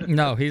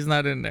 No, he's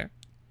not in there.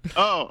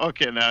 Oh,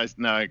 okay. Now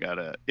I got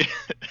it.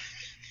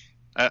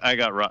 I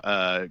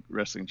got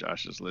Wrestling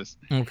Josh's list.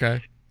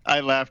 Okay.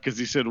 I laughed because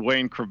he said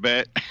Wayne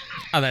Corbett.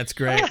 Oh, that's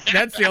great.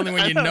 That's the only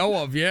one you know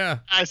of, yeah.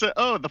 I said,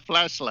 the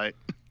flashlight.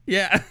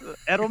 Yeah.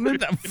 Edelman?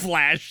 The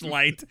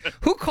flashlight.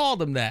 Who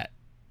called him that?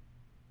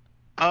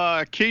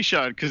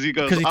 Keyshawn, because he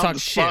goes, 'Cause he I'm talks the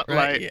shit, right?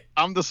 spotlight. Yeah.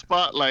 I'm the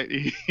spotlight.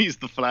 He's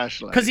the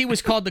flashlight. Because he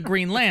was called the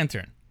Green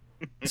Lantern.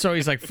 So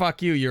he's like,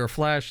 fuck you, you're a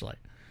flashlight.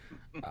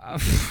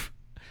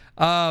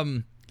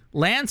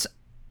 Lance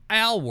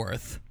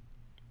Alworth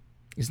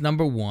is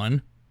number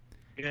 1.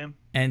 Okay.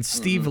 And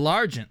Steve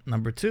Largent,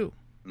 number 2.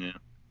 Yeah.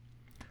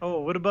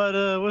 Oh, what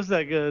about what's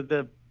that?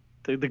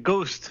 The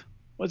ghost.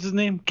 What's his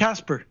name?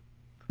 Casper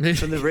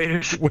from the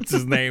Raiders. What's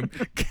his name?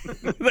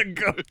 The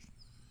ghost.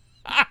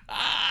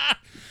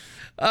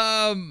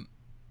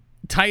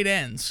 Tight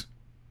ends,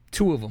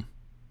 2 of them.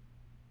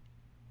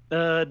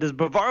 Does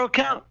Bavaro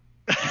count?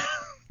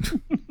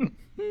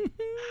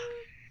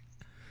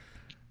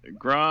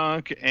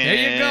 Gronk and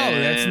There you go.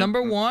 That's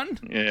number 1.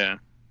 Yeah.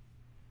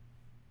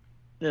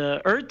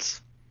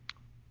 Ertz.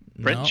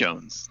 Brent No.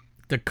 Jones.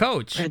 The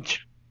coach. Ditka.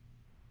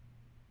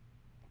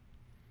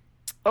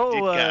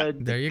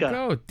 There you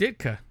go.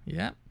 Ditka.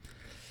 Yeah.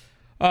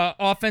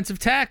 Offensive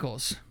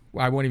tackles.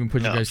 I won't even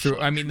put you guys through.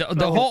 I mean,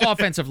 the whole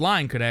offensive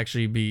line could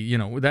actually be,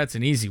 that's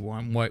an easy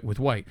one with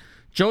White.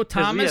 Joe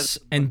Thomas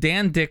and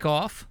Dan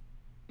Dickoff.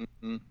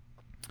 Mm-hmm.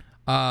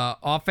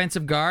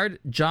 Offensive guard,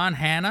 John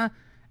Hanna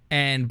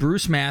and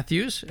Bruce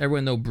Matthews.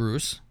 Everyone know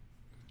Bruce.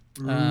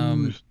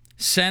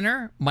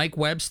 Center, Mike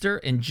Webster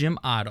and Jim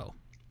Otto.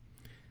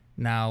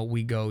 Now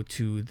we go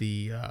to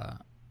the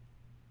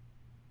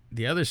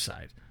other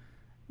side,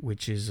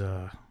 which is,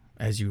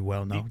 as you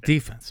well know,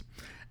 defense.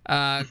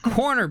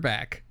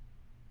 Cornerback.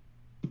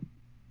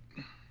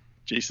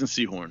 Jason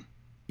Sehorn.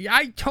 Yeah,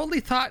 I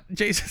totally thought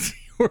Jason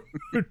Sehorn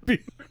would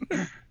be.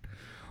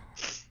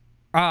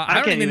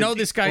 I don't even know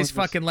this guy's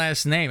fucking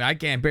last name. I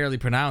can't barely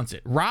pronounce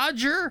it.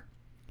 Roger?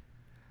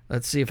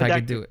 Let's see if I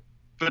can do it.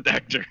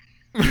 Bedector.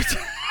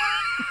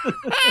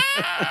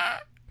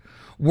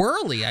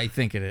 Whirly, I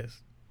think it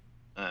is.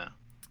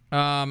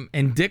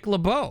 And Dick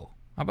LeBeau.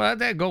 How about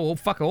that? Go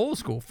fucking old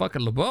school.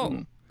 Fucking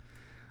LeBeau.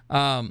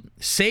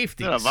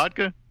 Safeties. Is that a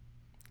vodka?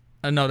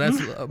 No, that's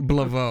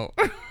Blaveau.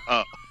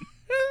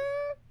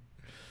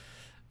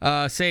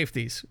 Oh.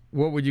 Safeties.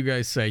 What would you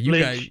guys say? You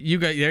Lynch. guys.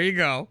 There you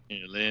go.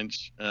 Yeah,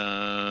 Lynch.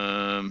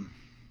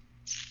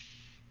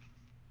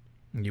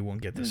 You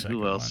won't get the second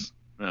Who else?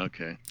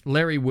 Okay. one.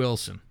 Larry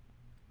Wilson.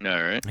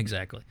 All right.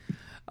 Exactly.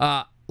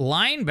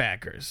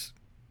 Linebackers.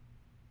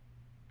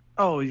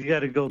 Oh, you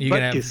got to go. You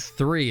gotta have Butkus.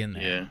 3 in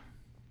there. Yeah.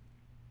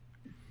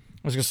 I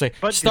was gonna say,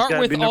 Butkus start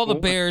gotta with be all the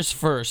number 1. Bears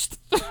first,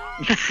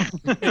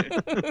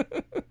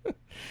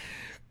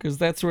 because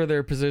that's where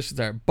their positions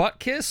are.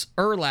 Butkus,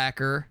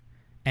 Urlacher,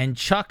 and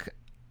Chuck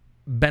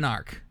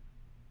Benark.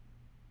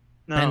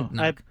 No,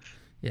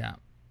 Yeah.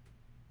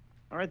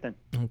 all right then.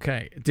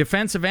 Okay.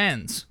 Defensive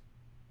ends.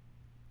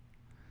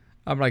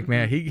 I'm like,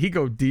 man, he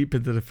go deep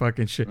into the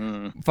fucking shit.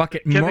 Fuck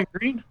it. Kevin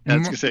Green. I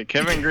was gonna say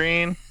Kevin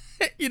Green.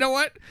 You know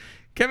what?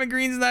 Kevin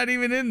Green's not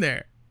even in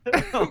there.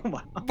 Oh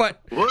my.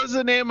 But What was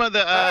the name of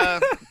the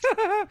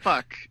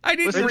fuck? I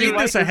didn't Reggie read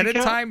White, this does ahead he of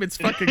count? time. It's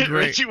fucking great.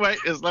 Reggie White.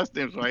 His last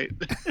name's White.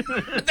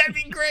 That'd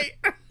be great.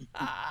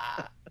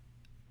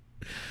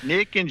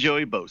 Nick and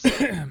Joey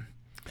Bosa.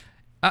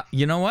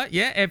 You know what?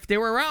 Yeah, if they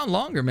were around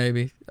longer,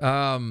 maybe.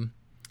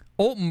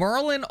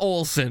 Merlin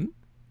Olsen.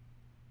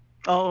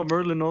 Oh,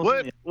 Merlin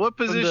Olsen. What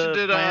position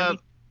did Miami?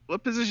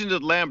 what position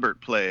did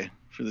Lambert play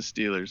for the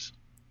Steelers?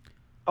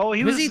 Oh,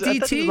 he Was was. he I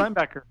thought he DT? was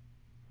linebacker.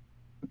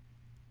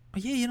 Oh,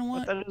 yeah, you know I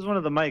what? thought it was one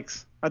of the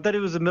Mikes. I thought he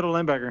was a middle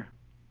linebacker.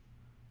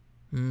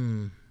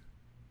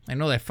 I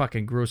know that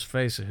fucking gross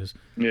face of his.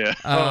 Yeah.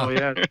 Oh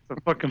yeah, it's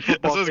a fucking That's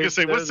football. what I was gonna face.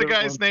 say. What's the There's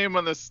guy's one. name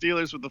on the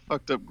Steelers with the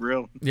fucked up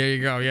grill? There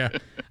you go, yeah.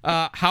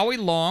 Howie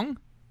Long,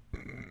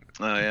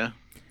 Oh yeah.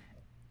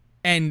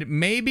 and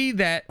maybe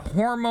that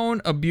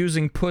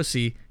hormone-abusing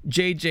pussy,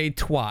 JJ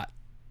Twat.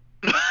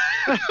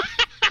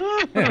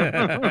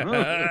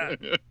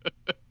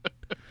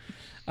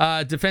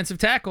 Defensive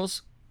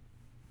tackles.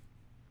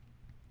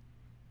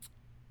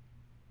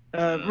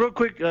 Real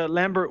quick,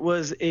 Lambert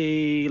was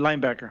a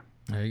linebacker.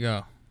 There you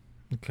go.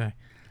 Okay.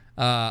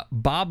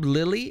 Bob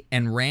Lilly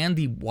and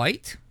Randy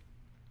White.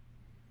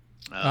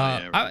 Oh,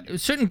 yeah.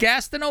 Shouldn't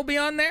Gastineau be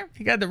on there?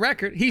 He got the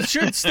record. He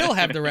should still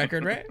have the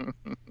record, right?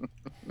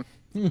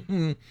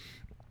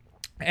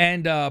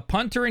 And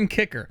punter and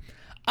kicker.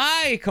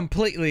 I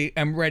completely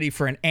am ready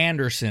for an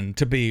Anderson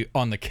to be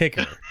on the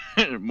kicker.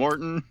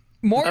 Morton.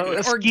 Morton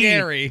or Ski.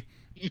 Gary.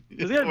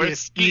 There's gotta be Or a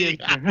ski.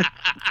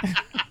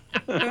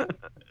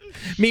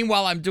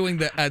 Meanwhile, I'm doing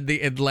the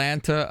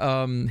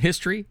Atlanta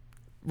history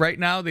right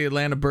now, the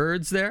Atlanta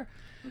Birds there.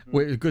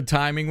 With good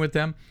timing with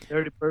them.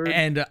 Dirty Bird.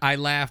 And I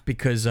laugh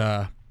because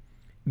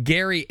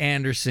Gary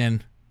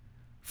Anderson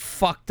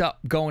fucked up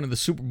going to the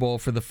Super Bowl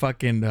for the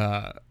fucking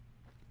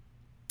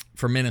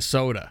for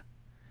Minnesota,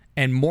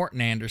 and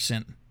Morton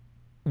Anderson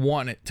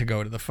wanted to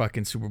go to the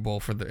fucking Super Bowl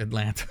for the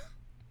Atlanta.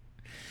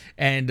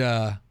 And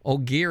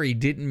Gary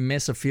didn't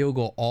miss a field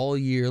goal all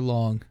year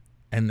long,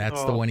 and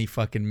that's the one he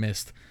fucking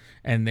missed.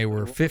 And they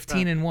were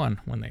 15-1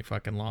 when they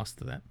fucking lost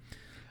to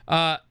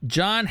that.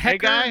 John Hecker. Hey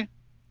guy.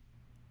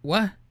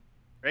 What?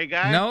 Ray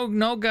Guy.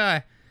 No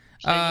guy.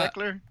 Shane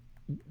Leckler.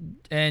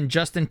 And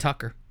Justin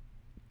Tucker.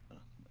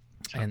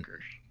 Tucker.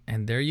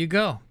 And there you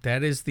go.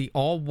 That is the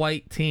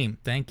all-white team.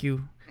 Thank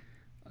you,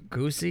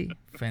 Goosey.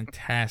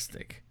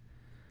 Fantastic.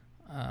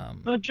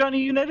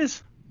 Johnny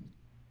Unitas?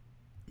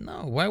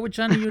 No, why would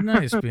Johnny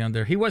Unitas be on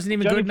there? He wasn't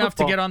even Johnny good enough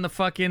Football. to get on the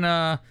fucking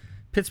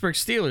Pittsburgh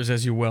Steelers,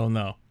 as you well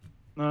know.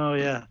 Oh,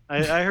 yeah.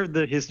 I heard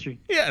the history.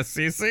 Yes,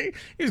 you see?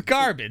 He's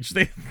garbage.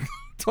 They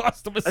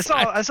tossed him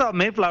aside. I saw a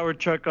Mayflower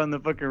truck on the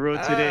fucking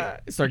road today.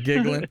 Start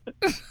giggling.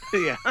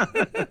 Yeah.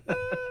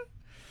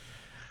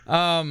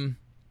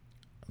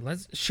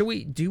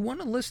 Do you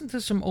want to listen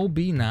to some OB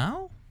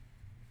now?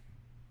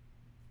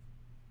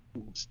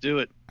 Let's do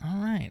it. All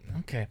right.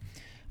 Okay.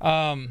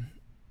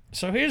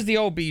 So here's the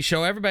OB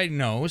show. Everybody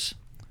knows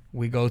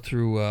we go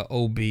through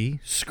OB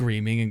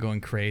screaming and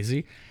going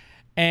crazy.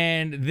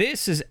 And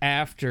this is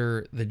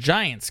after the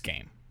Giants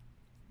game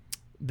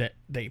that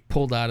they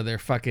pulled out of their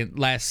fucking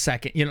last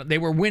second. You know, they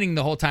were winning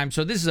the whole time.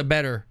 So this is a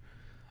better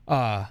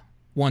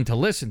one to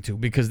listen to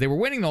because they were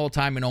winning the whole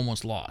time and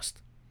almost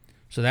lost.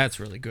 So that's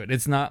really good.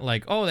 It's not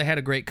like, oh, they had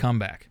a great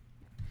comeback.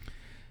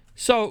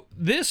 So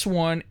this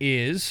one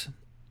is,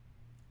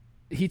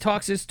 he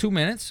talks his 2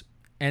 minutes,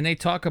 and they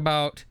talk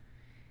about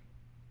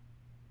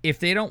if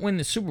they don't win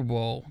the Super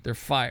Bowl, they're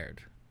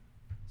fired.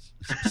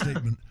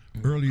 Statement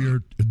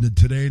earlier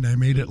today, and I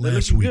made it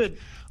last week. Good.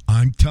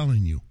 I'm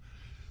telling you,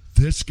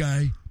 this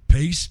guy,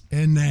 Pace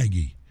and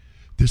Nagy,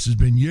 this has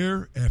been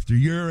year after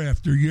year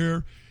after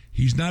year.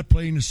 He's not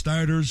playing the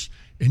starters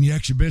in the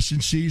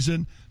exhibition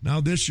season.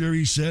 Now this year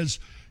he says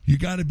you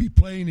got to be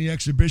playing the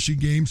exhibition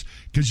games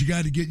because you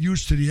got to get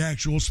used to the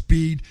actual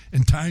speed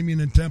and timing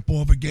and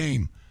tempo of a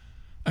game.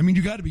 I mean,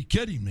 you got to be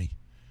kidding me.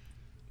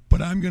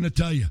 But I'm going to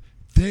tell you,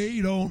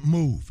 they don't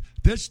move.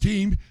 This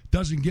team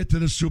doesn't get to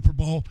the Super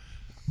Bowl.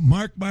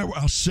 Mark my word,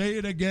 I'll say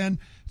it again.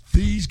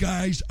 These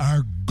guys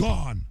are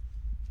gone.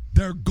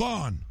 They're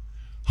gone.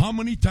 How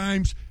many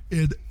times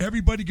is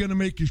everybody going to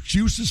make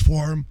excuses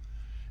for them?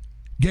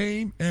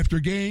 Game after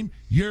game,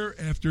 year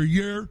after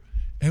year,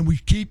 and we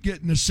keep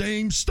getting the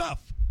same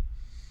stuff.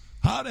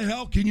 How the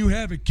hell can you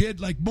have a kid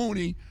like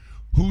Mooney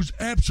who's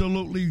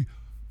absolutely,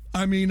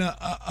 I mean,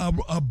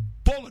 a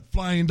bullet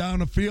flying down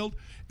the field,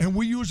 and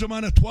we use him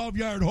on a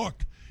 12-yard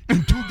hook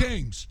in 2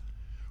 games?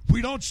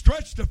 We don't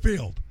stretch the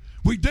field.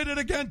 We did it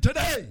again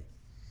today.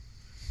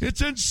 It's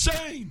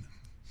insane.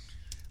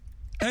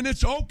 And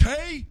it's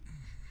okay.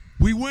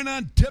 We went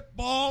on tip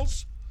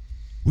balls.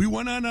 We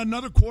went on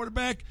another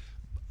quarterback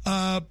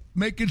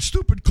making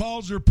stupid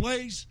calls or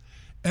plays,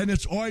 and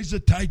it's always a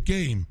tight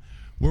game.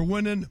 We're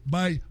winning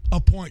by a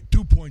point,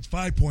 2 points,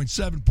 5 points,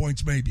 7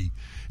 points maybe,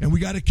 and we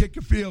got to kick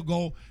a field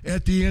goal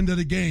at the end of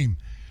the game.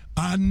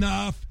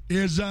 Enough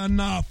is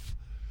enough.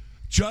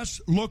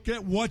 Just look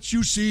at what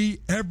you see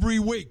every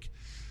week.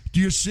 Do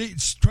you see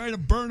it's trying to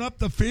burn up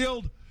the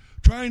field,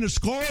 trying to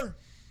score?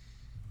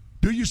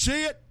 Do you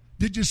see it?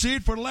 Did you see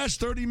it for the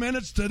last 30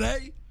 minutes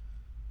today?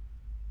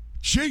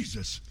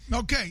 Jesus.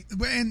 Okay,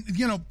 and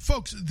you know,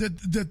 folks,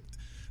 the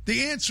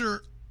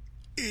answer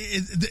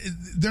is,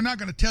 they're not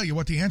going to tell you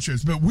what the answer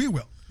is, but we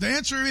will. The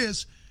answer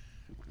is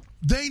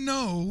they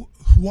know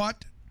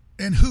what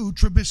and who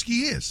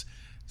Trubisky is,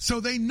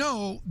 so they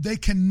know they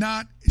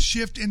cannot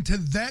shift into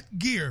that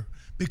gear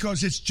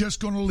because it's just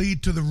going to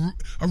lead to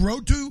a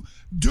road to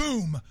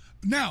doom.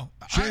 Now,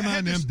 shame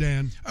on them,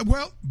 Dan.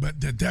 Well,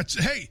 but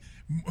that's hey,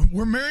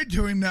 we're married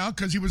to him now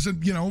because he was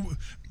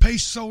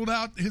Pace sold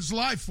out his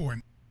life for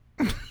him.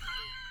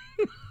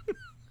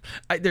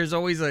 There's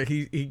always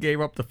he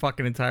gave up the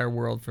fucking entire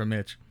world for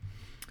Mitch.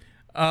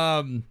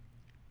 The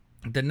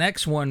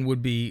next one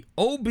would be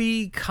OB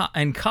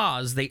and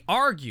Kaz. They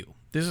argue.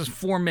 This is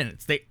 4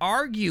 minutes. They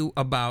argue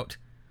about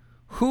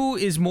who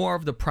is more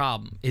of the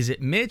problem. Is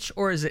it Mitch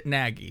or is it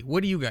Nagy?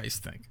 What do you guys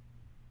think?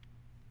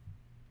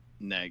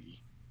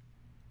 Nagy.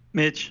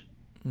 Mitch.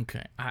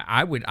 Okay.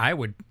 I would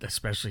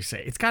especially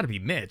say it's got to be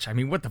Mitch. I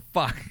mean, what the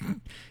fuck?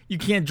 You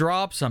can't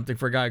draw up something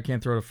for a guy who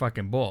can't throw the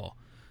fucking ball.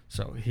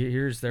 So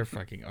here's their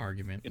fucking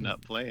argument. You're not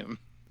play him.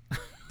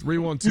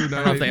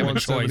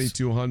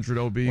 312-981-7200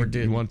 OB.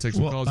 You want to take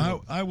some calls?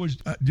 I was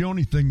the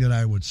only thing that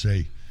I would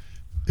say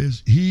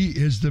is he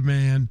is the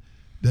man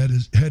that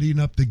is heading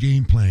up the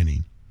game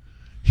planning.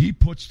 He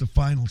puts the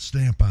final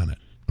stamp on it.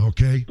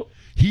 Okay,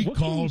 he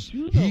calls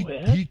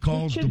he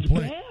calls the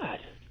play.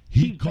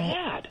 He's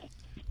bad.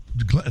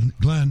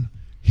 Glenn.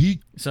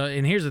 So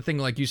and here's the thing,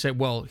 like you said,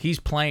 well, he's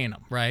playing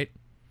them, right?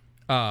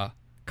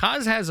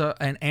 Kaz has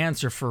an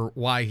answer for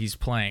why he's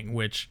playing,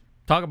 which,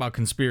 talk about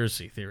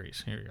conspiracy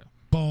theories. Here you go.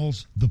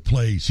 Calls the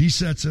plays. He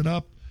sets it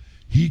up.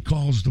 He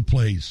calls the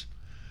plays.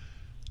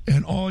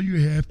 And all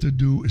you have to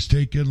do is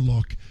take a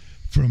look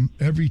from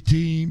every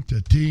team,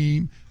 the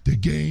game,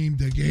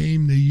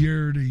 the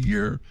year to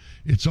year.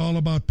 It's all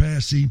about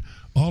passing,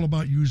 all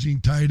about using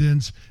tight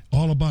ends,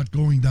 all about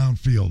going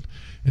downfield.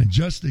 And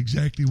just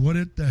exactly what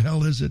the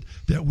hell is it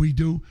that we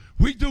do?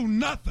 We do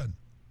nothing.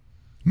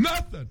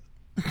 Nothing.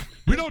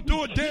 We don't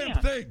do a damn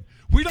thing.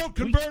 We don't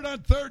convert on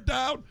third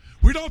down.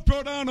 We don't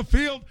throw down the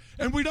field,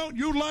 and we don't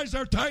utilize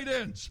our tight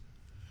ends.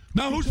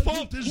 Now, whose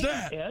fault is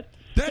that? Ed.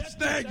 That's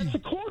Nagy. That's the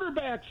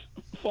quarterback's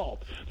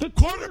fault. The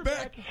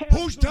quarterback.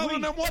 Who's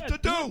telling them what to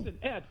do? Listen,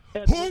 Ed,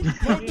 Who's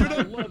going to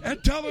them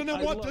and telling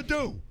them what to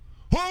do?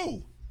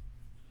 Who?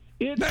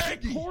 It's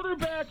the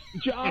quarterback's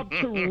job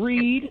to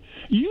read.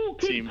 You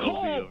could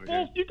call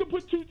both. You could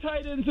put 2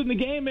 tight ends in the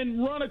game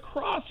and run a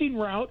crossing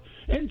route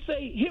and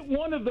say hit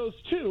one of those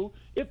 2.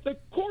 If the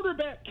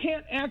quarterback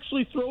can't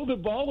actually throw the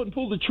ball and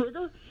pull the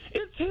trigger,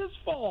 it's his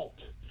fault.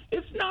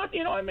 It's not,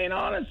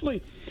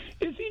 honestly,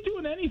 is he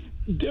doing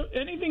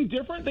anything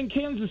different than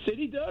Kansas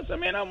City does? I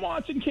mean, I'm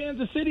watching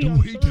Kansas City on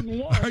 3rd and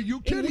 1. Are you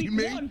kidding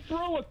me?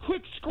 Throw a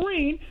quick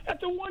screen at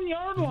the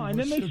 1-yard line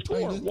and they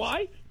score.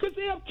 Why? Because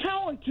they have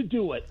talent to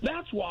do it.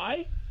 That's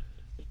why.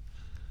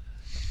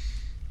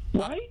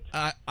 Right?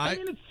 I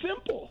mean, it's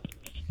simple.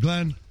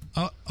 Glenn,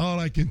 all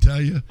I can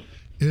tell you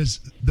is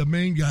the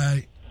main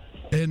guy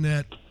in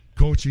that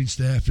coaching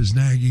staff is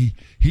Nagy.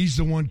 He's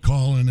the one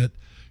calling it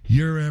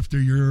year after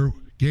year,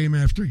 game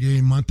after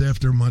game, month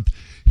after month.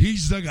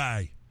 He's the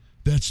guy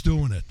that's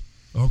doing it,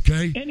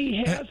 okay? And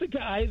he has a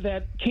guy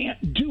that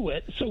can't do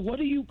it, so what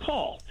do you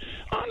call?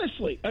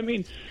 Honestly, I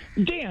mean,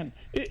 Dan,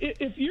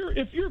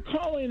 if you're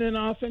calling an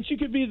offense, you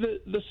could be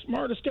the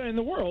smartest guy in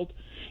the world,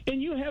 and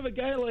you have a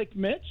guy like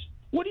Mitch,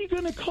 what are you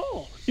going to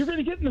call? You're going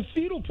to get in the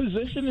fetal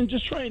position and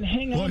just try and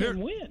hang on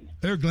and win.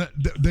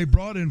 They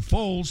brought in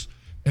Foles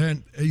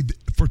and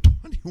for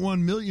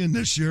 $21 million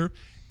this year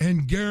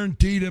and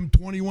guaranteed him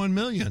 $21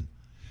 million.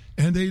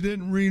 And they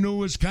didn't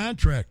renew his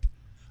contract.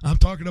 I'm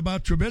talking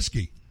about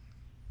Trubisky.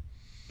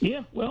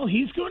 Yeah, well,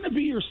 he's going to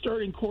be your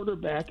starting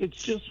quarterback.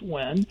 It's just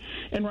when.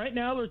 And right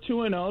now they're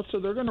 2-0, so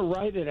they're going to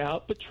ride it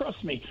out. But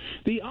trust me,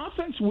 the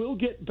offense will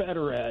get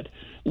better, Ed,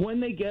 when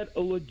they get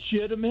a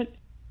legitimate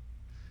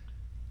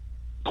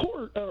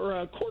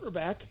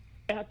quarterback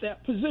at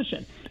that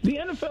position. The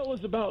NFL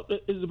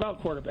is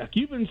about quarterback.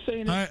 You've been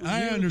saying it.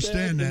 I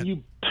understand that.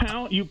 You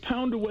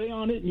pound away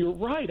on it, and you're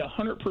right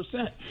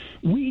 100%.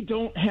 We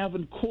don't have a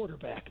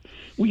quarterback.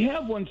 We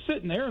have one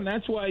sitting there, and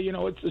that's why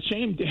it's a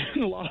shame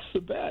Dan lost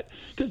the bet,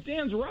 because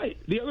Dan's right.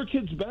 The other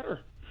kid's better.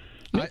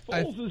 Nick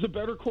Foles is a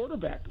better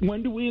quarterback.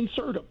 When do we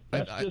insert him?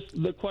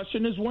 The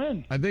question is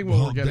when. I think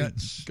we're getting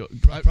that's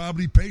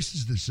probably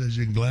Pace's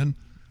decision, Glenn.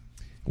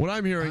 What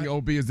I'm hearing,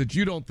 OB, is that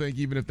you don't think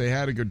even if they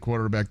had a good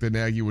quarterback, that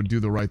Nagy would do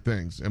the right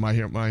things. Am I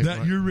hearing?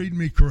 You're reading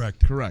me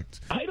correct. Correct.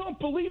 I don't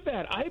believe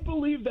that. I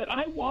believe that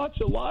I watch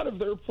a lot of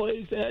their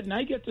plays, Ed, and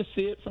I get to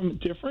see it from a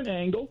different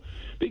angle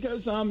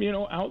because I'm,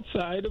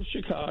 outside of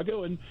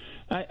Chicago, and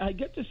I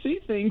get to see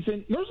things,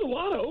 and there's a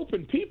lot of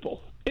open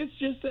people. It's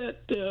just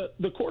that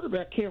the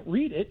quarterback can't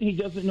read it, and he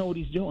doesn't know what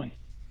he's doing,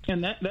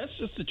 and that's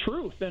just the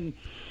truth. And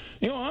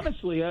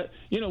honestly,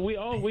 we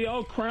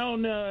all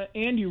crown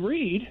Andy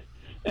Reid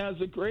as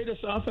the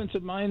greatest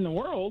offensive mind in the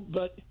world,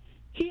 but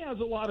he has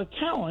a lot of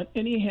talent,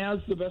 and he has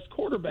the best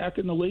quarterback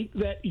in the league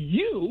that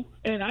you,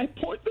 and I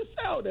point this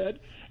out, Ed,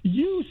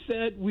 you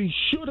said we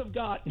should have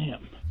gotten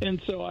him. And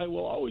so I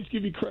will always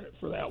give you credit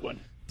for that one.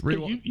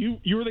 You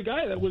were the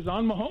guy that was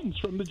on Mahomes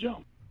from the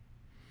jump.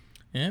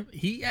 Yeah,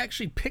 he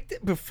actually picked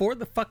it before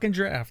the fucking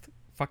draft.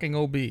 Fucking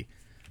OB.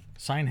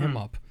 Sign him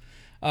up.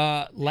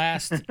 The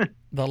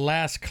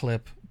last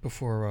clip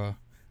before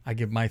I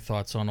give my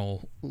thoughts on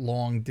old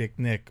Long Dick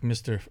Nick,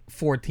 Mr.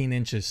 14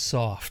 inches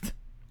soft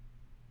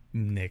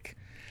Nick.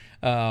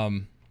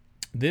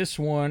 This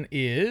one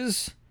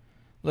is,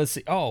 let's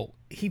see. Oh,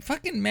 he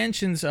fucking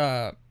mentions,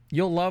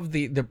 you'll love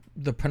the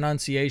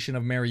pronunciation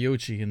of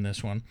Mariucci in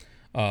this one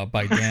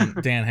by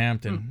Dan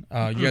Hampton.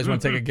 You guys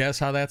want to take a guess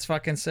how that's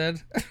fucking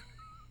said?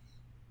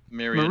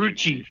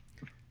 Mariucci.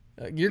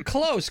 You're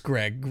close,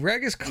 Greg.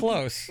 Greg is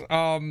close.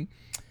 And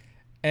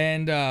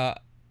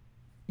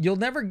you'll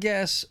never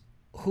guess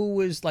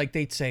who is, like,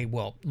 they'd say,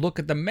 well, look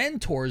at the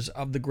mentors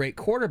of the great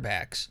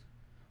quarterbacks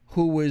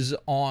who was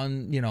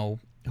on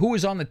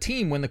the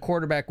team when the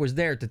quarterback was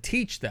there to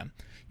teach them.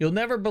 You'll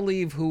never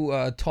believe who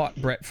taught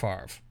Brett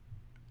Favre.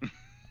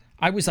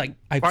 I was like,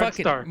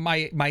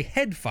 my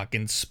head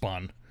fucking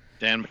spun.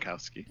 Dan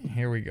Mikowski.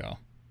 Here we go.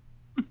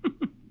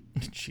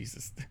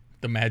 Jesus,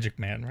 the Magic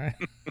Man, right?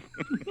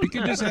 We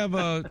could just have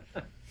a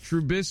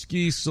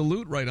Trubisky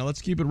salute right now.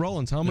 Let's keep it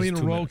rolling. How many in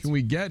a row can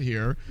we get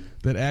here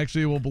that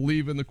actually will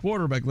believe in the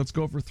quarterback? Let's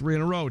go for 3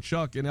 in a row.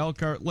 Chuck in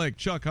Elkhart Lake.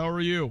 Chuck, how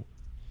are you?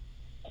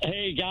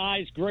 Hey,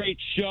 guys, great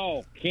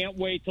show. Can't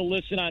wait to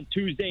listen on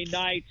Tuesday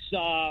nights.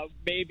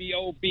 Maybe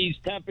OB's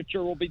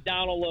temperature will be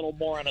down a little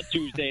more on a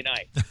Tuesday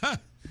night.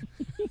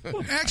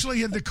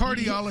 Actually, the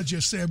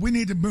cardiologist said we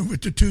need to move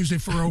it to Tuesday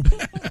for OB.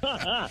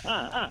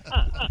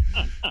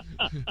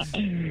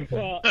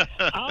 Well,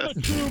 I'm a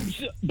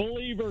Trubs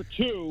believer,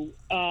 too.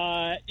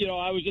 I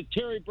was a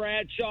Terry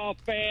Bradshaw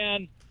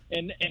fan.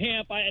 And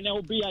Hamp, and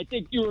OB, I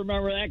think you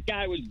remember that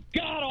guy was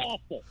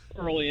god-awful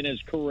early in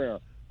his career.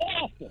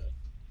 Awful.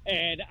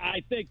 And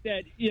I think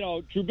that,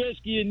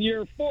 Trubisky in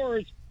year 4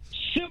 is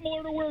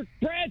similar to where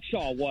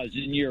Bradshaw was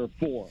in year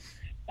 4.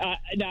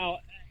 Now,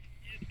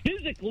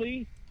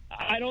 physically,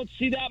 I don't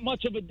see that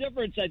much of a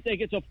difference. I think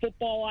it's a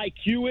football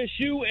IQ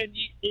issue, and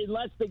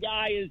unless the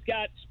guy has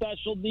got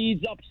special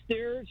needs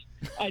upstairs,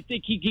 I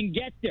think he can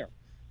get there.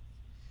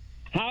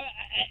 How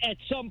at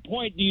some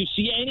point do you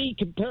see any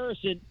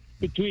comparison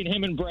between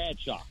him and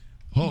Bradshaw?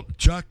 Hold,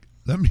 Chuck.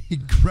 Let me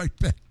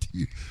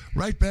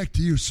right back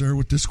to you, sir,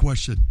 with this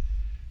question.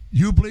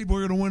 You believe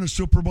we're going to win a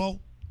Super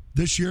Bowl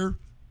this year,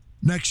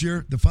 next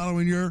year, the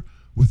following year,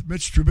 with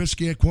Mitch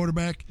Trubisky at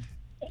quarterback?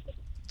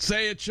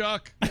 Say it,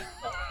 Chuck.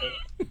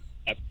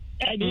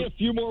 I need a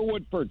few more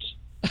Woodfords.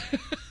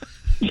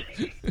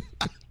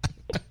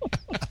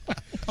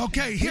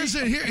 Okay, here's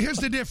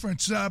the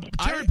difference.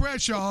 Terry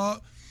Bradshaw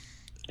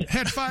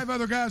had 5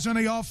 other guys on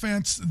the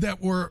offense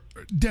that were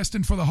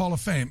destined for the Hall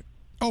of Fame.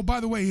 Oh,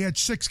 by the way, he had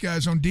 6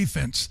 guys on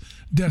defense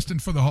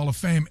destined for the Hall of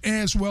Fame,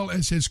 as well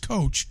as his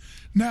coach.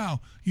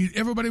 Now,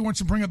 everybody wants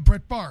to bring up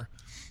Brett Favre.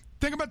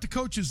 Think about the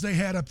coaches they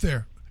had up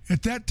there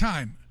at that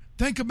time.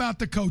 Think about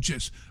the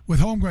coaches with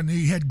Holmgren.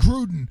 You had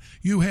Gruden.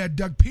 You had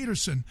Doug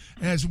Peterson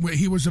as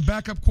he was a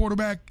backup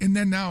quarterback, and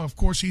then now, of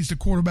course, he's the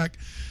quarterback.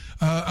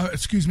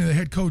 The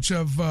head coach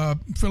of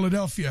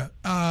Philadelphia,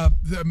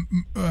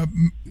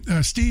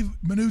 Steve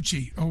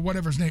Minucci, or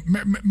whatever his name,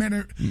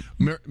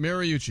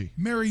 Mariucci.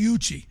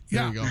 Mariucci.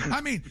 Yeah, there you go. I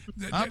mean,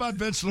 how about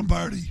Vince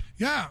Lombardi?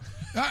 Yeah,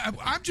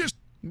 I'm just.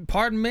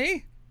 Pardon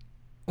me.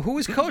 Who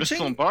is coaching?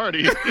 Vince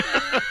Lombardi.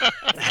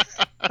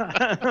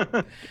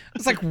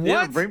 It's like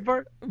what?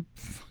 Brainpart?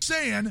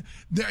 Saying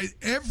that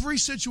every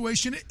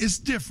situation is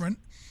different,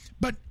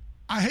 but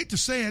I hate to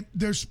say it.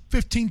 There's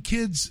 15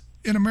 kids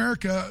in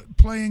America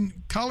playing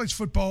college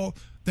football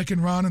that can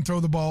run and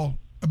throw the ball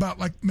about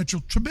like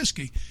Mitchell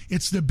Trubisky.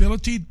 It's the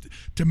ability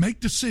to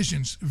make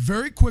decisions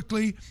very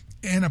quickly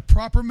in a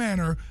proper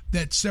manner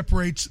that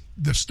separates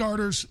the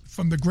starters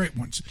from the great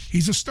ones.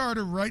 He's a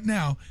starter right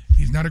now.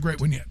 He's not a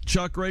great one yet.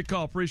 Chuck, great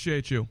call.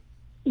 Appreciate you.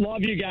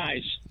 Love you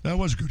guys. That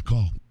was a good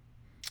call.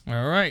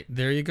 All right,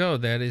 there you go.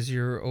 That is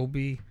your OB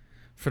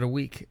for the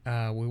week.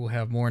 We will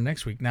have more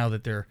next week now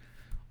that they're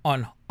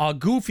on a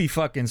goofy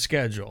fucking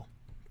schedule.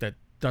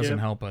 Doesn't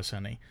help us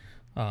any,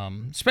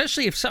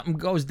 especially if something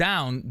goes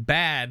down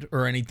bad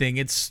or anything.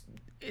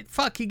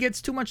 He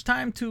gets too much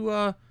time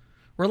to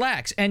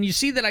relax. And you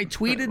see that I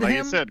tweeted like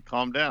him. Like I said,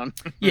 calm down.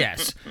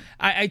 Yes,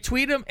 I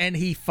tweeted him and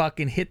he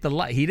fucking hit the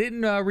like. He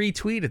didn't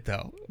retweet it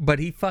though, but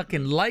he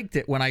fucking liked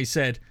it when I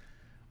said,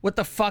 "What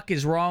the fuck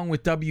is wrong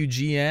with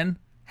WGN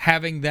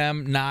having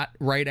them not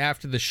right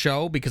after the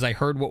show?" Because I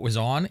heard what was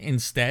on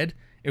instead.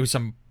 It was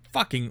some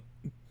fucking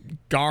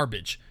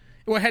garbage.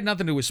 It had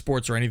nothing to do with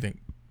sports or anything.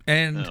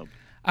 And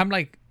I'm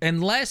like,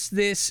 unless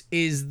this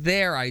is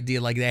their idea,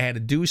 like they had to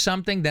do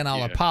something, then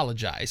I'll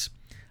apologize.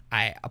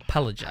 I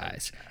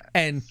apologize.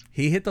 And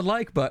he hit the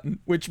like button,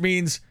 which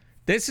means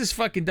this is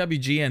fucking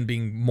WGN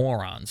being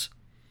morons,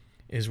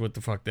 is what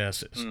the fuck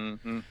this is.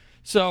 Mm-hmm.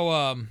 So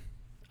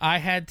I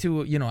had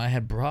to, I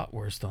had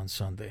bratwurst on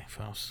Sunday,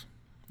 Faust.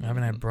 I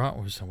haven't had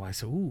bratwurst in a while. I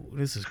said, ooh,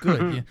 this is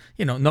good.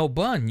 No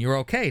bun. You're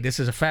okay. This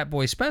is a Fat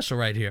Boy special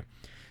right here.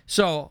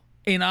 So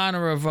in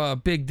honor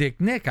of Big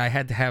Dick Nick, I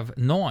had to have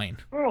 9.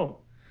 Oh.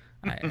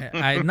 I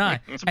had 9.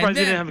 I'm surprised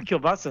you didn't have a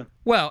kielbasa.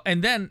 Well,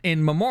 and then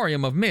in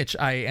memoriam of Mitch,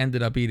 I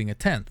ended up eating a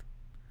 10th.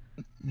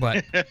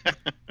 But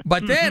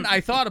then I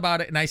thought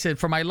about it, and I said,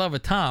 for my love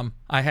of Tom,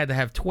 I had to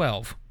have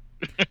 12.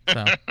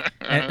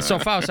 So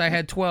Faust, I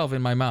had 12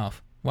 in my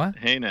mouth. What?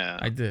 Hey, now.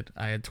 I did.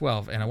 I had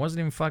 12, and I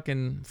wasn't even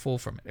fucking full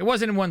from it. It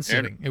wasn't in one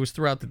sitting. It was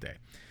throughout the day.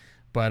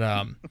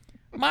 But,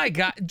 my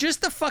God,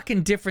 just the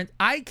fucking different.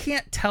 I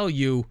can't tell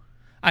you.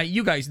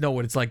 You guys know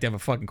what it's like to have a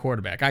fucking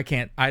quarterback. I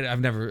can't.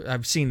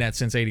 I've seen that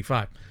since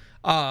 '85.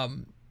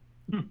 To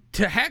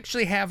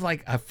actually have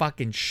like a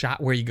fucking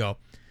shot where you go,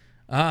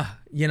 I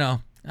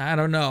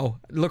don't know.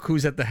 Look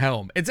who's at the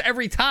helm. It's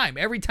every time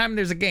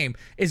there's a game.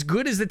 As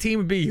good as the team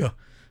would be, you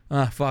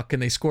fuck, can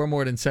they score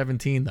more than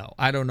 17 though?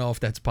 I don't know if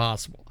that's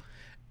possible.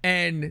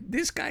 And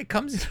this guy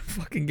comes in a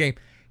fucking game.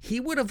 He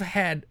would have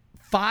had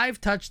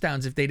 5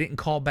 touchdowns if they didn't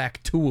call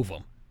back 2 of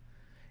them.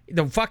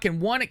 The fucking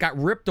one, it got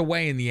ripped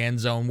away in the end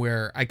zone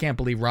where I can't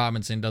believe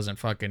Robinson doesn't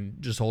fucking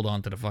just hold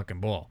on to the fucking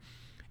ball.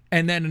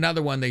 And then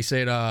another one, they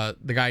said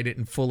the guy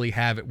didn't fully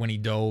have it when he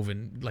dove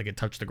and like it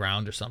touched the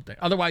ground or something.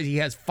 Otherwise, he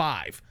has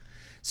 5.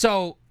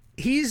 So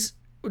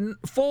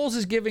Foles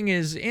is giving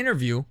his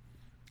interview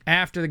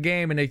after the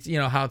game and it's,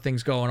 how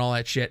things go and all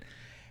that shit.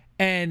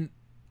 And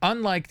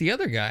unlike the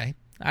other guy,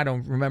 I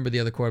don't remember the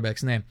other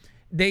quarterback's name,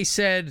 they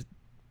said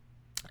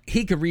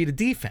he could read a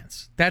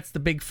defense. That's the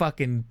big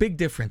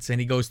difference.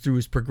 And he goes through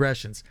his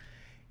progressions.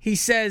 He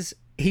says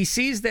he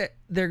sees that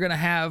they're going to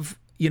have,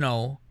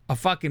 a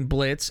fucking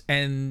blitz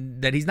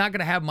and that he's not going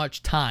to have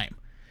much time.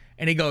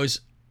 And he goes,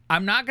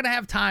 I'm not going to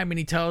have time. And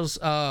he tells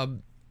the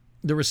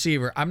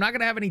receiver, I'm not going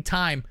to have any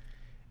time.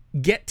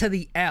 Get to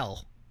the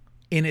L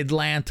in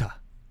Atlanta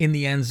in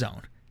the end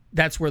zone.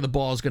 That's where the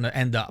ball is going to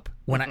end up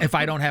if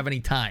I don't have any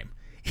time.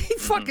 He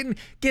fucking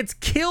gets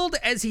killed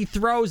as he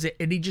throws it,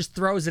 and he just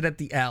throws it at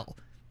the L.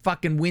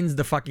 Fucking wins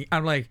the fucking.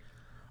 I'm like,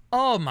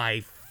 oh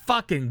my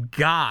fucking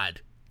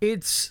God!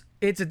 It's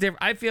a different.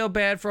 I feel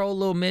bad for old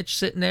little Mitch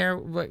sitting there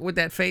with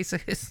that face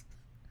of his.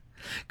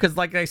 Because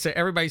like I said,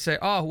 everybody say,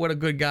 oh, what a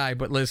good guy.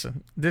 But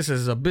listen, this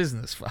is a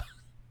business.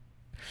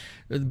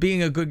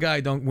 Being a good guy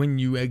don't win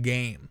you a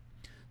game.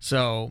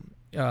 So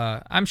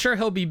I'm sure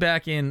he'll be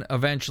back in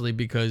eventually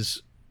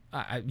because,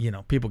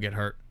 people get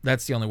hurt.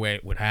 That's the only way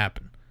it would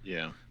happen.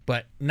 Yeah.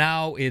 But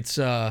now it's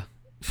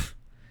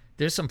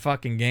there's some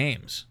fucking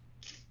games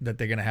that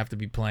they're gonna have to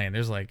be playing.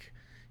 There's you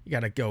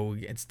gotta go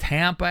against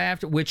Tampa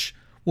after, which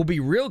will be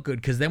real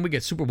good because then we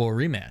get Super Bowl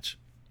rematch,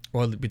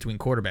 or between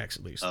quarterbacks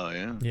at least. Oh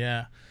yeah.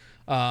 Yeah.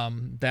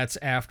 That's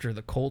after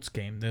the Colts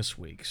game this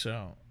week,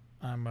 so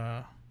I'm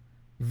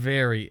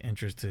very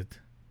interested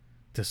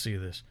to see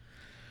this.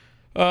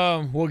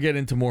 We'll get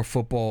into more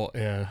football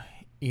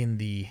in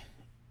the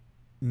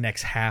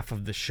next half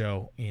of the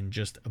show in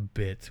just a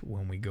bit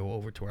when we go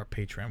over to our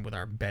Patreon with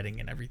our betting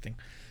and everything.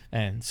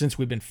 And since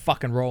we've been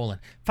fucking rolling,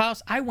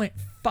 Faust, I went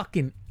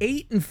fucking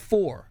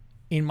 8-4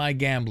 in my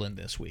gambling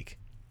this week.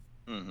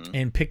 Mm-hmm.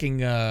 And picking,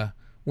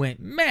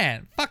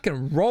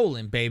 fucking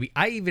rolling, baby.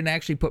 I even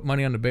actually put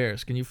money on the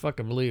Bears. Can you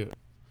fucking believe it?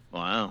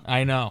 Wow.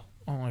 I know.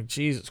 Oh, my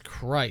Jesus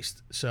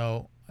Christ.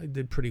 So I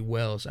did pretty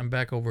well. So I'm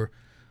back over,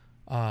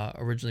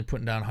 originally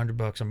putting down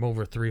 $100. I'm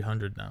over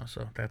 300 now,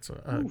 so that's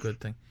a good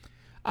thing.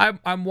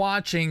 I'm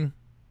watching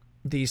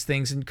these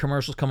things and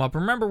commercials come up.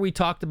 Remember we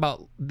talked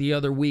about the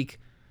other week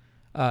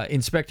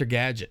Inspector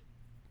Gadget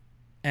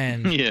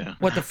and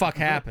what the fuck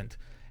happened.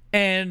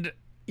 And,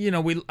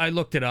 I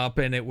looked it up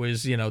and it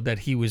was, that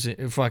he was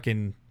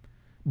fucking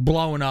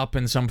blowing up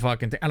in some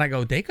fucking thing. And I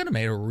go, they could have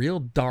made a real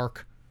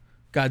dark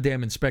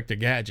goddamn Inspector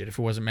Gadget if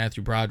it wasn't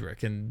Matthew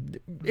Broderick. And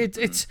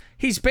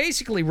he's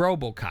basically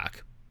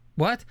RoboCop.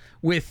 What?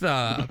 With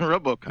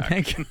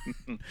RoboCop.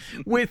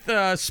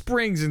 with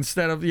springs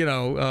instead of,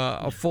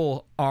 a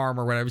full arm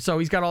or whatever. So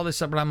he's got all this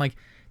stuff, but I'm like,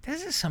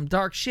 this is some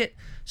dark shit.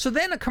 So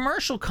then a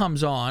commercial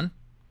comes on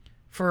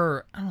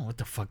for, I don't know what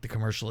the fuck the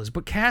commercial is,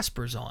 but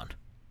Casper's on.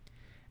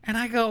 And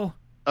I go,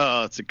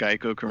 oh, it's a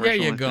Geico commercial. There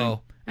you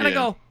go. And I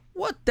go,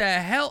 what the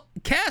hell?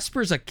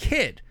 Casper's a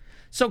kid.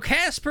 So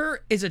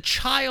Casper is a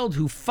child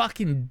who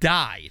fucking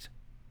died.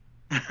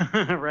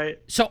 Right.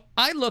 So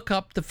I look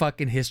up the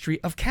fucking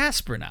history of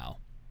Casper now.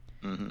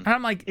 Mm-hmm. And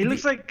I'm like... He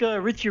looks like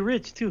Richie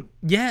Rich, too.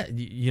 Yeah.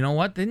 You know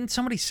what? Didn't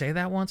somebody say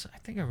that once? I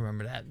think I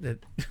remember that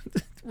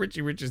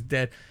Richie Rich is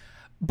dead.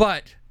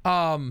 But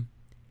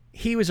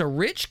he was a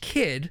rich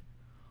kid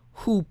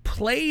who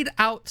played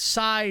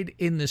outside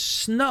in the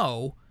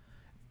snow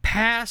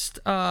past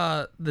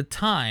the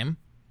time,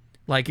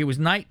 like it was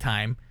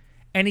nighttime,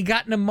 and he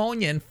got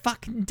pneumonia and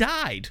fucking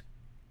died.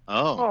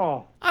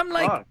 Oh. I'm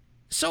like... fuck.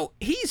 So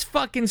he's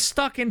fucking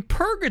stuck in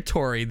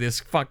purgatory, this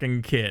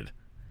fucking kid.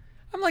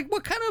 I'm like,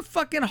 what kind of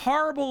fucking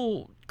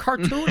horrible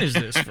cartoon is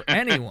this for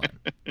anyone?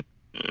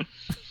 It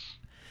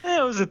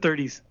was the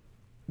 30s.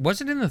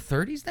 Was it in the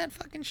 30s that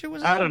fucking shit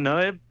was I out? don't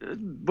know.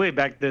 Way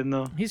back then,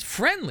 though. He's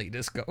friendly,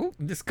 this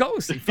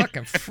ghost. He's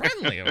fucking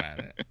friendly about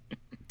it.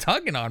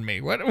 Tugging on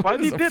me. What Why'd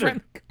is he a bit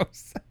friend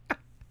ghost?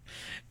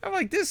 I'm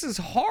like, this is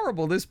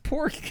horrible. This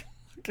poor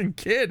fucking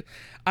kid.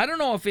 I don't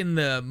know if in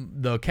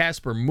the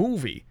Casper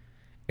movie,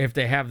 if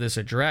they have this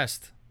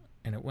addressed,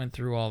 and it went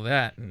through all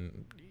that,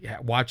 and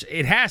watch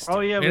it has to. Oh,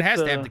 yeah, it has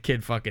to have the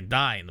kid fucking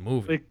die in the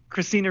movie. With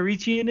Christina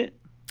Ricci in it.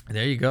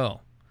 There you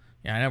go.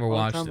 Yeah, I never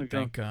watched it.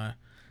 Thank God.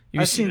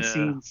 I've seen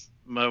scenes.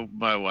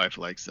 My wife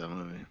likes that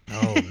movie.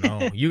 Oh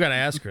no, you got to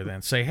ask her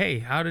then. Say, hey,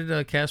 how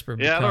did Casper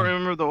become? Yeah, I don't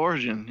remember the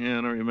origin. Yeah,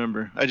 I don't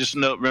remember. I just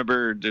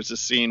remember there's a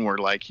scene where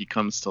he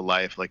comes to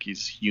life, like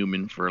he's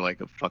human for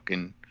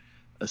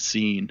a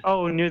scene.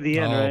 Oh, near the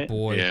end, right? Oh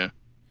boy. Yeah.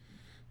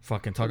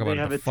 Fucking talk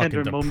about the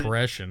fucking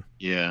depression. Moment.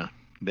 Yeah,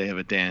 they have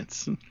a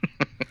dance.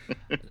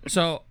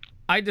 So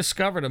I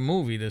discovered a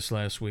movie this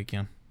last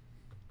weekend.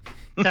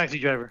 Taxi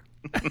Driver.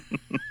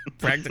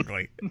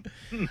 Practically.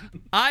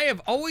 I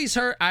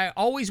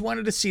always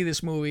wanted to see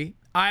this movie.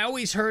 I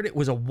always heard it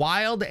was a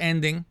wild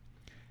ending,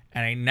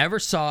 and I never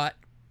saw it.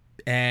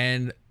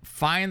 And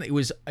finally,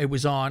 it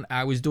was on.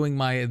 I was doing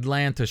my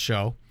Atlanta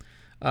show,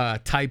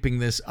 typing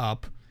this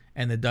up,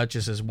 and the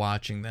Duchess is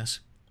watching this.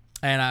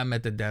 And I'm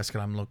at the desk,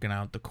 and I'm looking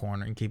out the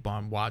corner and keep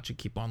on watching,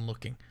 keep on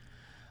looking.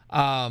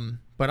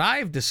 But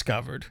I've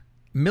discovered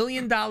 $1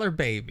 Million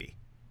Baby.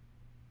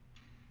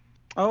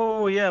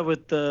 Oh, yeah,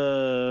 with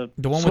the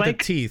one Swank? with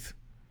the teeth.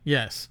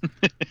 Yes.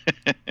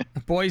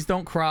 Boys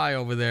Don't Cry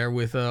over there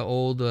with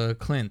old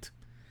Clint.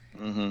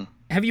 Mm-hmm.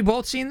 Have you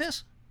both seen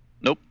this?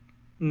 Nope.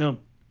 No.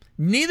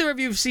 Neither of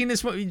you have seen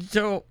this movie,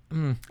 so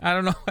I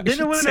don't know. Didn't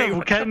it win an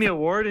Academy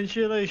Award and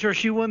shit? Like, sure,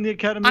 she won the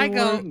Academy Award.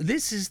 I go,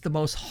 this is the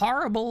most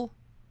horrible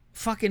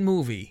fucking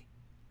movie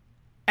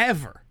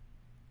ever.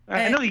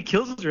 I know he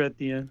kills her at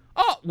the end.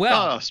 Oh,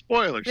 well. Oh,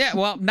 spoilers. Yeah,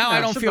 well, now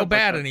I don't feel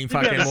bad any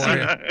fucking more.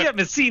 You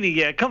haven't seen it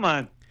yet. Come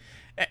on.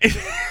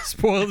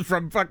 Spoiled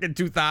from fucking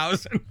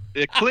 2000.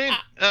 Clint,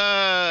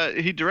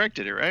 he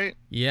directed it, right?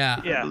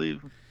 Yeah. I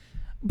believe.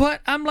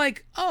 But I'm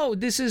like, oh,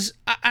 this is...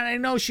 And I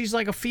know she's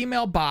like a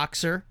female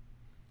boxer,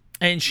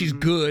 and she's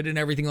good and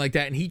everything like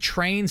that, and he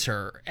trains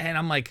her. And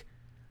I'm like,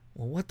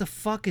 well, what the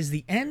fuck is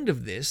the end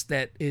of this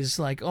that is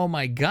like, oh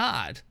my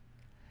God?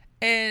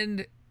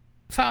 And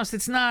Faust,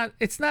 it's not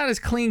as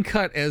clean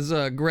cut as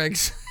Greg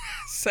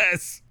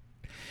says.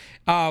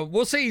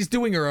 We'll say he's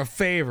doing her a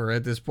favor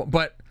at this point,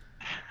 but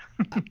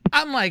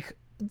I'm like,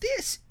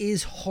 this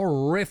is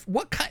horrific.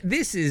 What kind?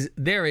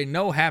 There ain't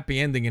no happy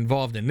ending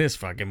involved in this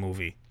fucking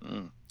movie.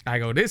 I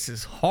go, this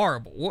is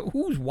horrible.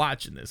 Who's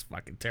watching this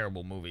fucking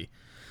terrible movie?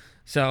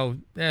 So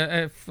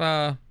if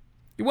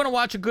you want to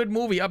watch a good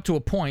movie up to a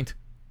point,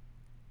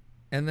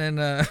 and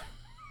then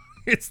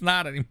it's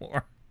not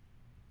anymore,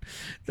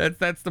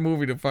 that's the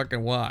movie to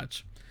fucking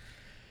watch.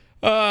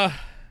 I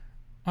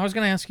was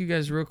gonna ask you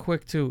guys real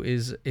quick too,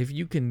 is if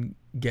you can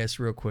guess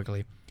real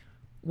quickly,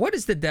 what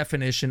is the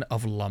definition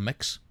of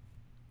lummox?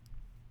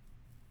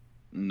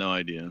 No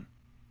idea.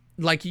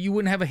 Like, you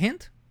wouldn't have a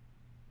hint?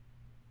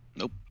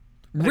 Nope.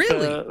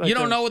 Really? You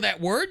don't know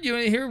that word? You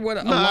didn't hear what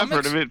a No, lummox? I've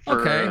heard of it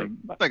for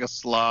like a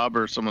slob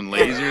or someone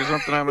lazy or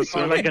something, I'm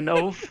assuming. Or like an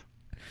oaf?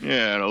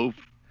 Yeah, an oaf.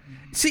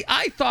 See,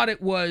 I thought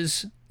it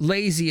was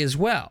lazy as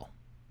well.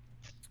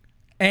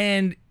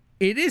 And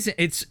it isn't.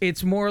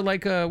 It's more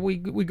like we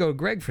go to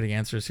Greg for the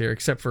answers here,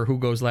 except for who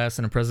goes last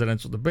in a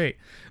presidential debate.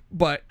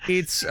 But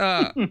it's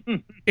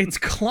it's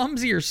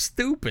clumsy or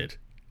stupid.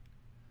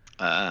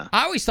 I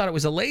always thought it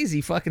was a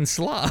lazy fucking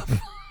slob.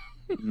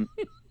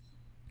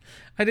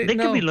 I didn't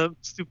know. They can be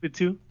stupid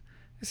too.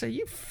 I say,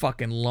 you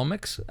fucking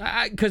lummox.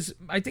 Because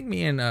I think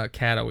me and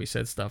Kat always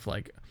said stuff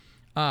like,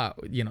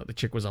 the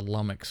chick was a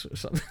lummox or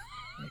something.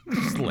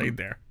 Just laid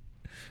there.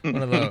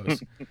 One of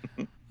those.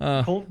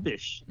 Cold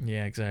fish.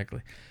 Yeah,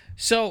 exactly.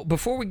 So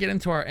before we get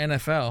into our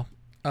NFL,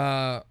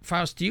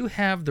 Faust, do you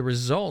have the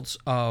results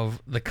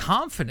of the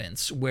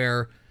confidence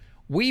where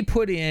we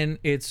put in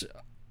it's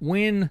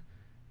win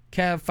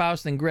Cav,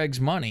 Faust, and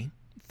Greg's money,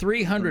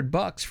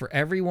 $300 for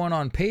everyone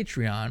on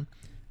Patreon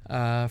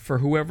for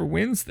whoever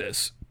wins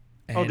this.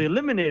 And the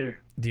Eliminator.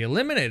 The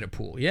Eliminator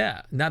pool,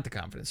 yeah. Not the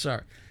confidence,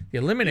 sorry. The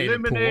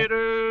Eliminator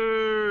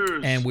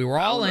pool. And we were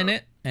all in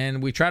it,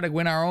 and we try to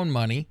win our own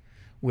money,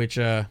 which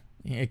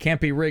it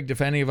can't be rigged if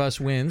any of us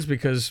wins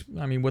because,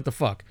 I mean, what the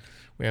fuck?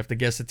 We have to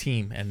guess a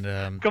team.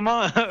 And come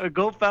on,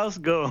 go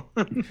Faust, go.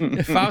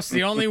 Faust's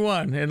the only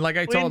one. And like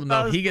I told him,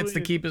 though, Faust, he gets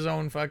to keep his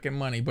own fucking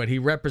money, but he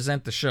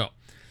represents the show.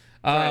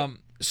 Right.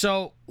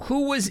 So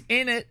who was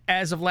in it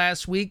as of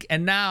last week,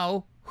 and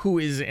now who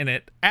is in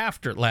it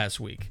after last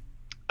week?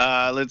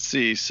 Let's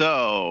see.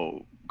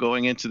 So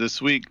going into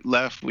this week,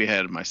 we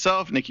had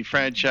myself, Nikki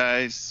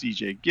Franchise,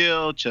 CJ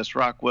Gill, Chess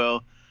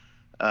Rockwell,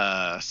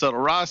 Subtle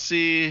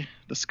Rossi,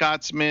 the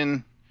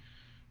Scotsman,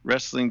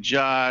 Wrestling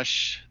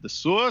Josh, the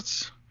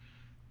Source,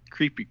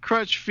 Creepy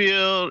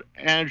Crutchfield,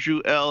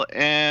 Andrew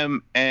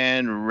L.M.,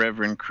 and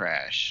Reverend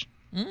Crash.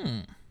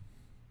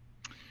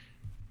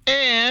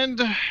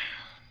 And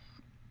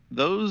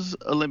those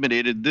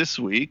eliminated this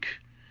week,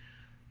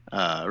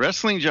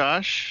 Wrestling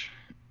Josh,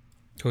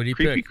 who do you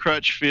Creepy pick?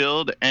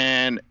 Crutchfield,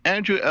 and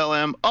Andrew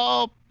L.M.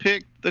 all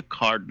picked the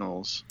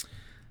Cardinals.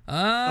 What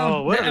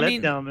a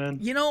letdown, man.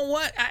 You know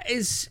what?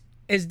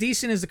 As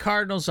decent as the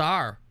Cardinals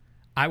are,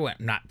 I went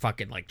not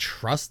fucking like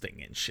trusting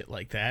in shit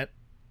like that.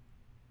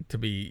 To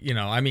be,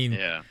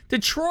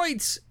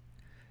 Detroit's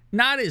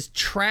not as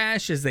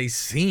trash as they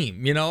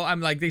seem.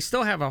 I'm like, they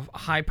still have a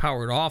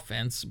high-powered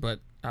offense, but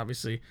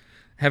obviously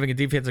having a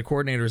defensive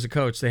coordinator as a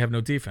coach, they have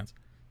no defense.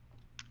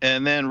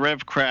 And then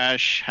Rev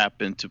Crash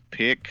happened to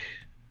pick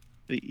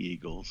the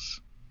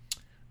Eagles.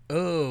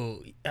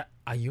 Oh,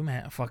 are you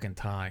mad? A fucking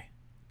tie.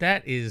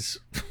 That is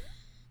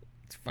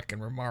it's fucking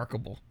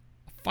remarkable.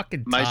 A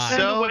fucking tie.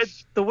 Myself,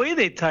 the way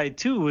they tied,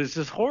 too, was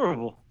just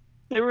horrible.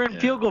 They were in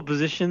field goal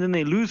position, then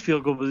they lose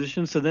field goal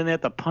position, so then they have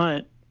to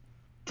punt.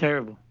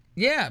 Terrible.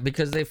 Yeah,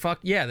 because they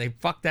fucked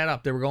that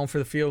up. They were going for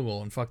the field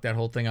goal and fucked that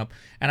whole thing up.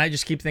 And I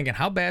just keep thinking,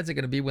 how bad is it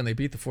going to be when they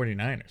beat the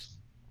 49ers?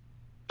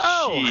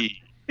 Oh!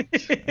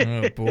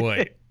 Oh,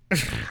 boy.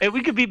 Hey,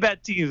 we could be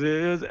bad teams.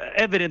 It was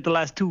evident the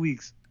last 2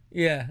 weeks.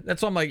 Yeah,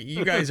 that's why I'm like,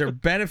 you guys are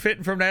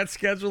benefiting from that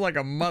schedule like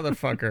a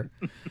motherfucker.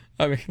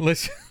 I mean,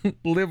 listen,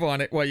 live on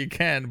it while you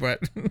can,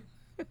 but...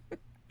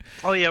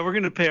 Oh, yeah, we're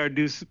going to pay our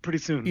dues pretty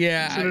soon.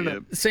 Yeah,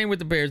 same with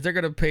the Bears. They're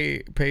going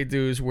to pay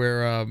dues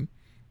where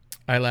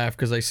I laugh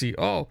because I see,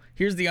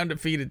 here's the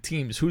undefeated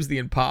teams. Who's the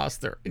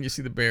imposter? And you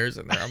see the Bears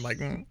in there. I'm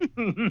like,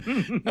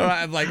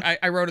 I'm like,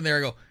 I wrote in there,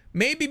 I go,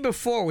 maybe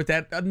before with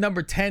that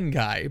number 10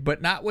 guy,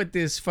 but not with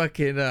this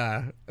fucking,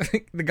 the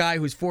guy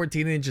who's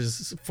 14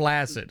 inches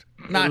flaccid.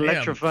 Not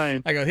electrifying.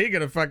 Him. I go, he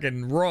going to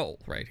fucking roll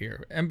right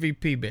here.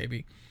 MVP,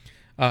 baby.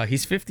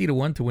 He's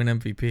 50-1 to win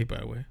MVP, by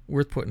the way.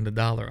 Worth putting the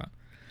dollar on.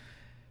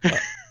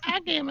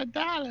 I gave him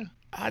 $1.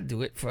 I'd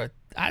do it for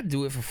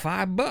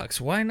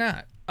 $5. Why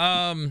not?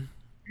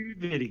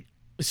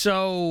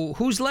 So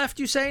who's left?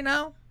 You say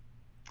now?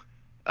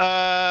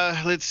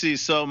 Let's see.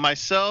 So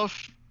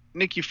myself,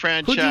 Nikki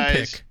Franchise. Who'd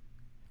you pick?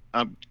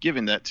 I'm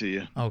giving that to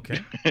you. Okay.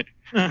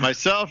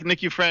 Myself,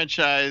 Nikki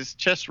Franchise,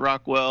 Chess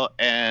Rockwell,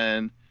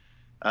 and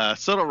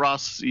Soto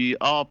Rossi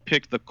all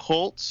picked the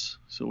Colts,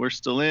 so we're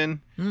still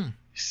in.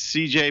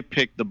 CJ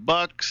picked the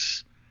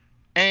Bucks.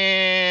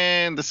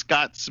 And the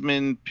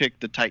Scotsman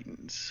picked the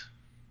Titans.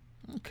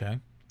 Okay.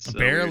 So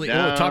barely.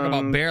 Talk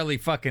about barely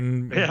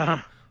fucking.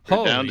 Yeah.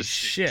 Holy down to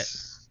shit.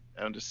 6.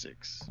 Down to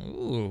 6.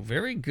 Ooh,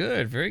 very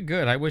good. Very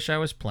good. I wish I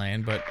was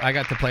playing, but I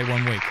got to play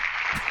 1 week.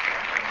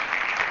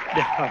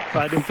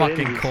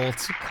 Fucking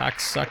Colts,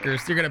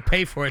 cocksuckers. You're going to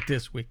pay for it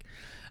this week.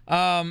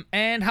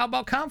 And how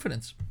about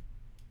confidence?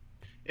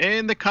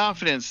 In the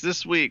confidence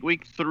this week,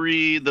 week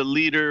 3, the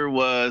leader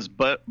was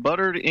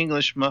Buttered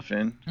English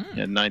Muffin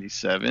at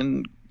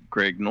 97.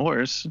 Greg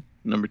Norris,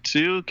 number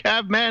 2.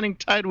 Cav Manning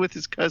tied with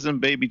his cousin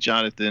Baby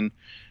Jonathan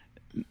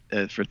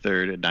for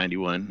 3rd at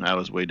 91. I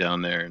was way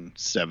down there in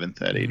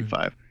 7th at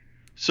 85.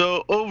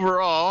 So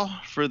overall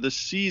for the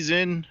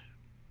season,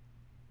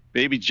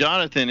 Baby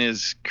Jonathan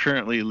is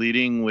currently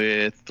leading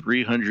with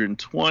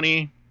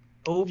 320.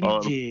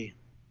 OBJ.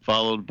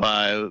 Followed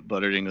by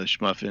Buttered English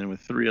Muffin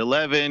with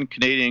 311,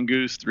 Canadian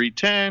Goose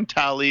 310,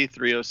 Tally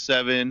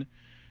 307,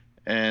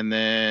 and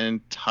then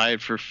tied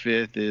for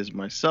 5th is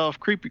myself,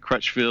 Creepy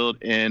Crutchfield,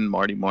 and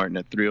Marty Martin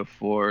at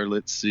 304.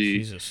 Let's see.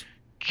 Jesus.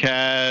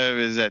 Cav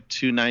is at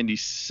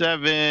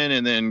 297,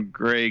 and then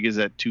Greg is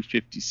at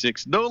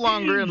 256. No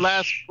longer in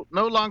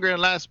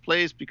last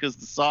place because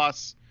the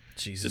sauce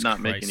did not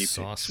make any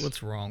sauce. picks.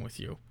 What's wrong with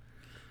you?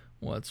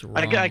 What's wrong?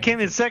 I came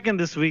in 2nd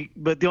this week,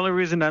 but the only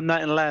reason I'm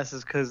not in last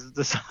is because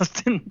the sauce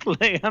didn't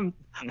play. I'm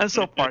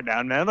so far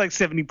down, man. I'm like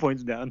 70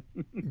 points down.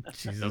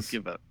 Don't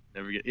give up.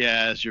 Never get.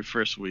 Yeah, it's your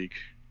first week.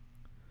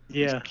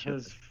 Yeah,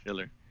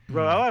 filler.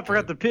 Bro, I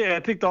forgot to pick. I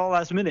picked all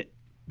last minute.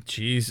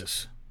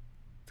 Jesus,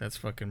 that's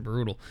fucking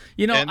brutal.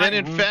 You know, and then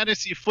in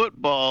fantasy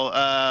football,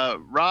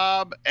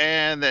 Rob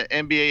and the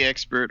NBA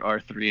expert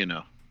are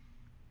 3-0.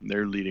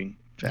 They're leading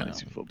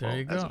fantasy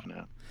football as of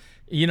now.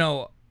 You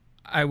know,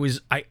 I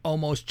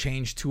almost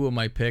changed 2 of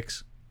my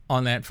picks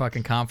on that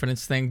fucking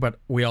confidence thing, but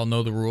we all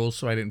know the rules,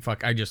 so I didn't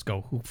I just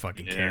go, who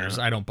fucking cares?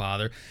 I don't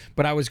bother.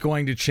 But I was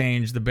going to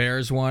change the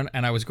Bears one,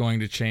 and I was going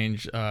to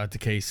change to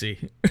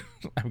KC.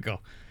 I would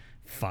go,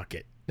 fuck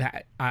it.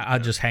 I'll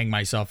just hang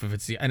myself if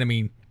it's the. And I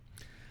mean,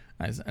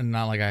 it's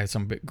not like I had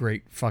some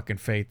great fucking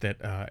faith that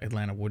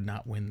Atlanta would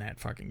not win that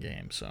fucking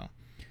game. So,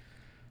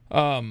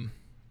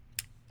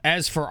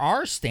 as for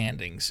our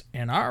standings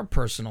and our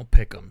personal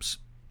pick'ems.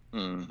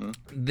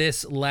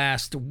 This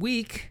last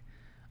week,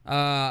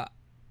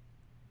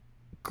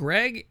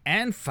 Greg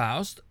and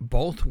Faust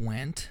both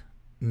went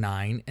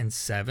 9 and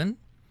 7,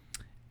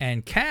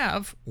 and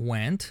Cav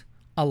went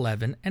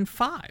 11 and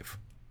 5.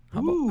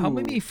 How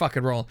many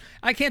fucking roll?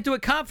 I can't do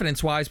it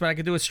confidence-wise, but I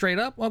can do it straight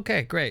up.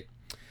 Okay, great.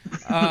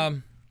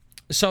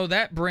 So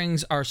that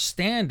brings our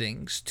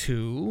standings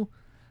to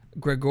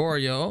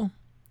Gregorio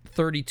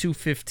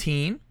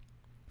 32-15,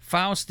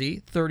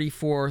 Fausti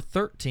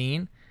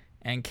 34-13.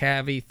 And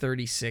Cavi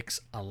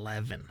 36-11.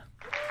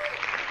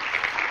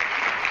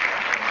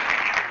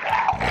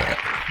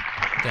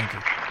 Thank you.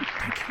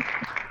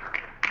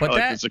 But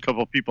there's a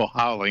couple people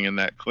howling in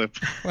that clip.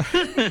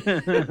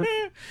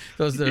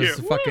 There's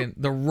fucking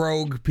the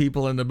rogue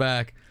people in the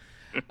back.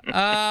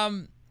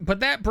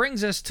 But that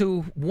brings us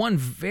to one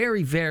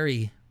very,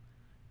 very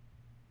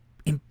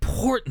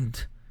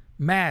important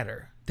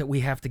matter that we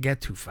have to get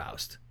to,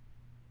 Faust.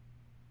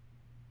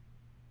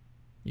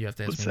 You have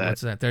to ask me, what's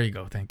that? There you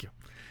go. Thank you.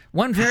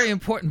 One very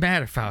important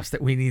matter, Faust,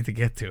 that we need to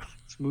get to.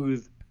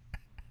 Smooth.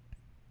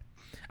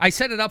 I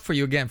set it up for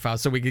you again,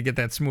 Faust, so we could get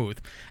that smooth.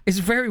 It's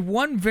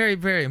one very,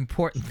 very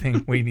important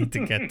thing we need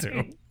to get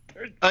to.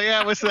 Oh,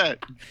 yeah, what's that?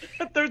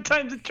 3rd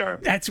time's a charm.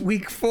 That's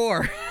week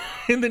 4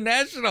 in the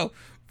National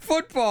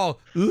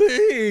Football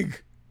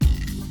League.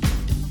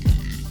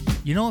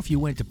 You know, if you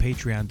went to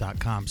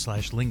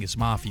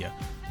patreon.com/LingusMafia,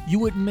 you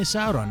wouldn't miss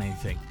out on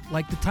anything.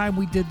 Like the time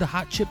we did the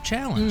Hot Chip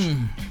Challenge.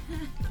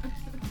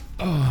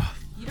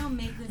 You don't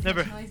make this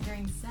much noise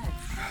during sex.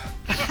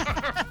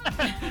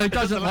 It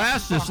doesn't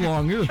last this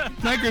long.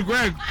 Thank you,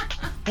 Greg.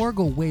 Or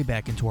go way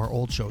back into our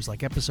old shows,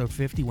 like episode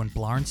 50 when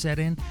Blarn sat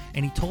in,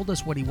 and he told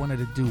us what he wanted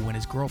to do when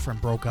his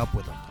girlfriend broke up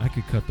with him. I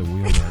could cut the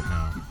wheel right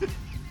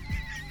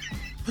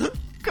now.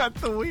 Cut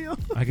the wheel?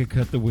 I could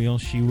cut the wheel.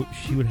 She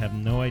would have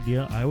no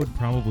idea. I would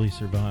probably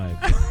survive.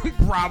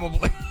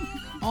 Probably.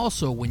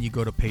 Also, when you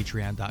go to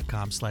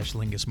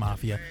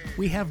patreon.com/LingusMafia,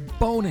 we have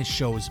bonus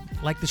shows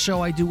like the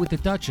show I do with the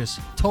Duchess,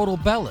 Total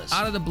Bellas.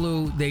 Out of the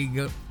blue, they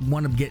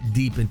want to get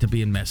deep into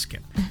being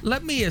Mexican.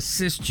 Let me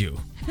assist you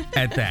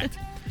at that.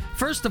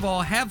 First of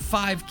all, have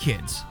 5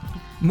 kids.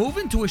 Move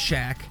into a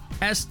shack,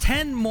 ask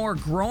 10 more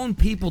grown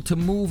people to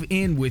move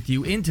in with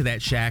you into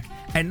that shack,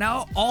 and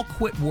now all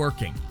quit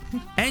working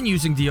and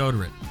using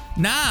deodorant.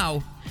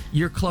 Now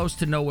you're close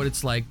to know what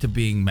it's like to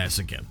being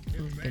Mexican.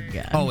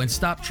 Oh, and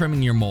stop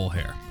trimming your mole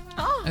hair.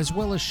 Oh. As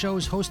well as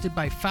shows hosted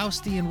by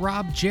Fausti and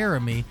Rob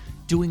Jeremy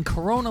doing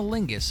Corona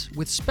Lingus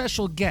with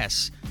special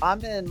guests.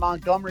 I'm in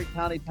Montgomery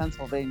County,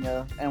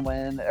 Pennsylvania, and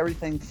when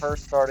everything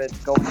first started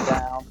going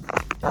down,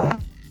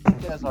 you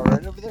guys all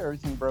right over there?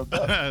 Everything broke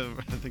up. I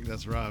think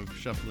that's Rob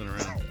shuffling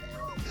around.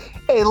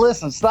 Hey,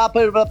 listen, stop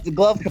opening up the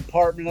glove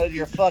compartment of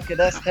your fucking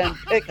S10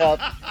 pickup.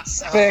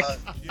 Spick.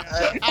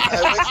 I wish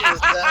it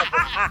was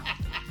that.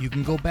 You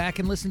can go back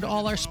and listen to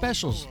all our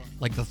specials,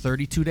 like the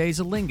 32 Days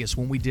of Lingus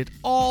when we did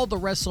all the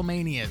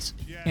WrestleManias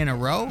in a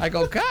row. I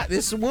go, God,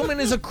 this woman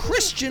is a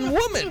Christian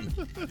woman,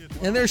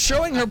 and they're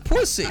showing her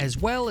pussy. As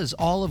well as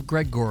all of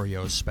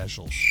Gregorio's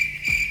specials.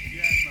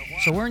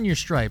 So earn your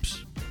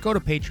stripes go to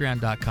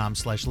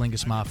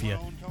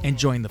patreon.com/LingusMafia and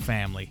join the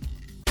family.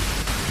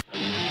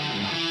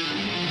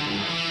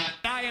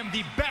 I am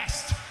the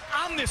best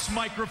on this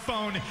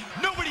microphone.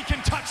 Nobody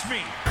can touch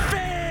me.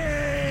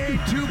 Fade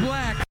to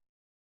black.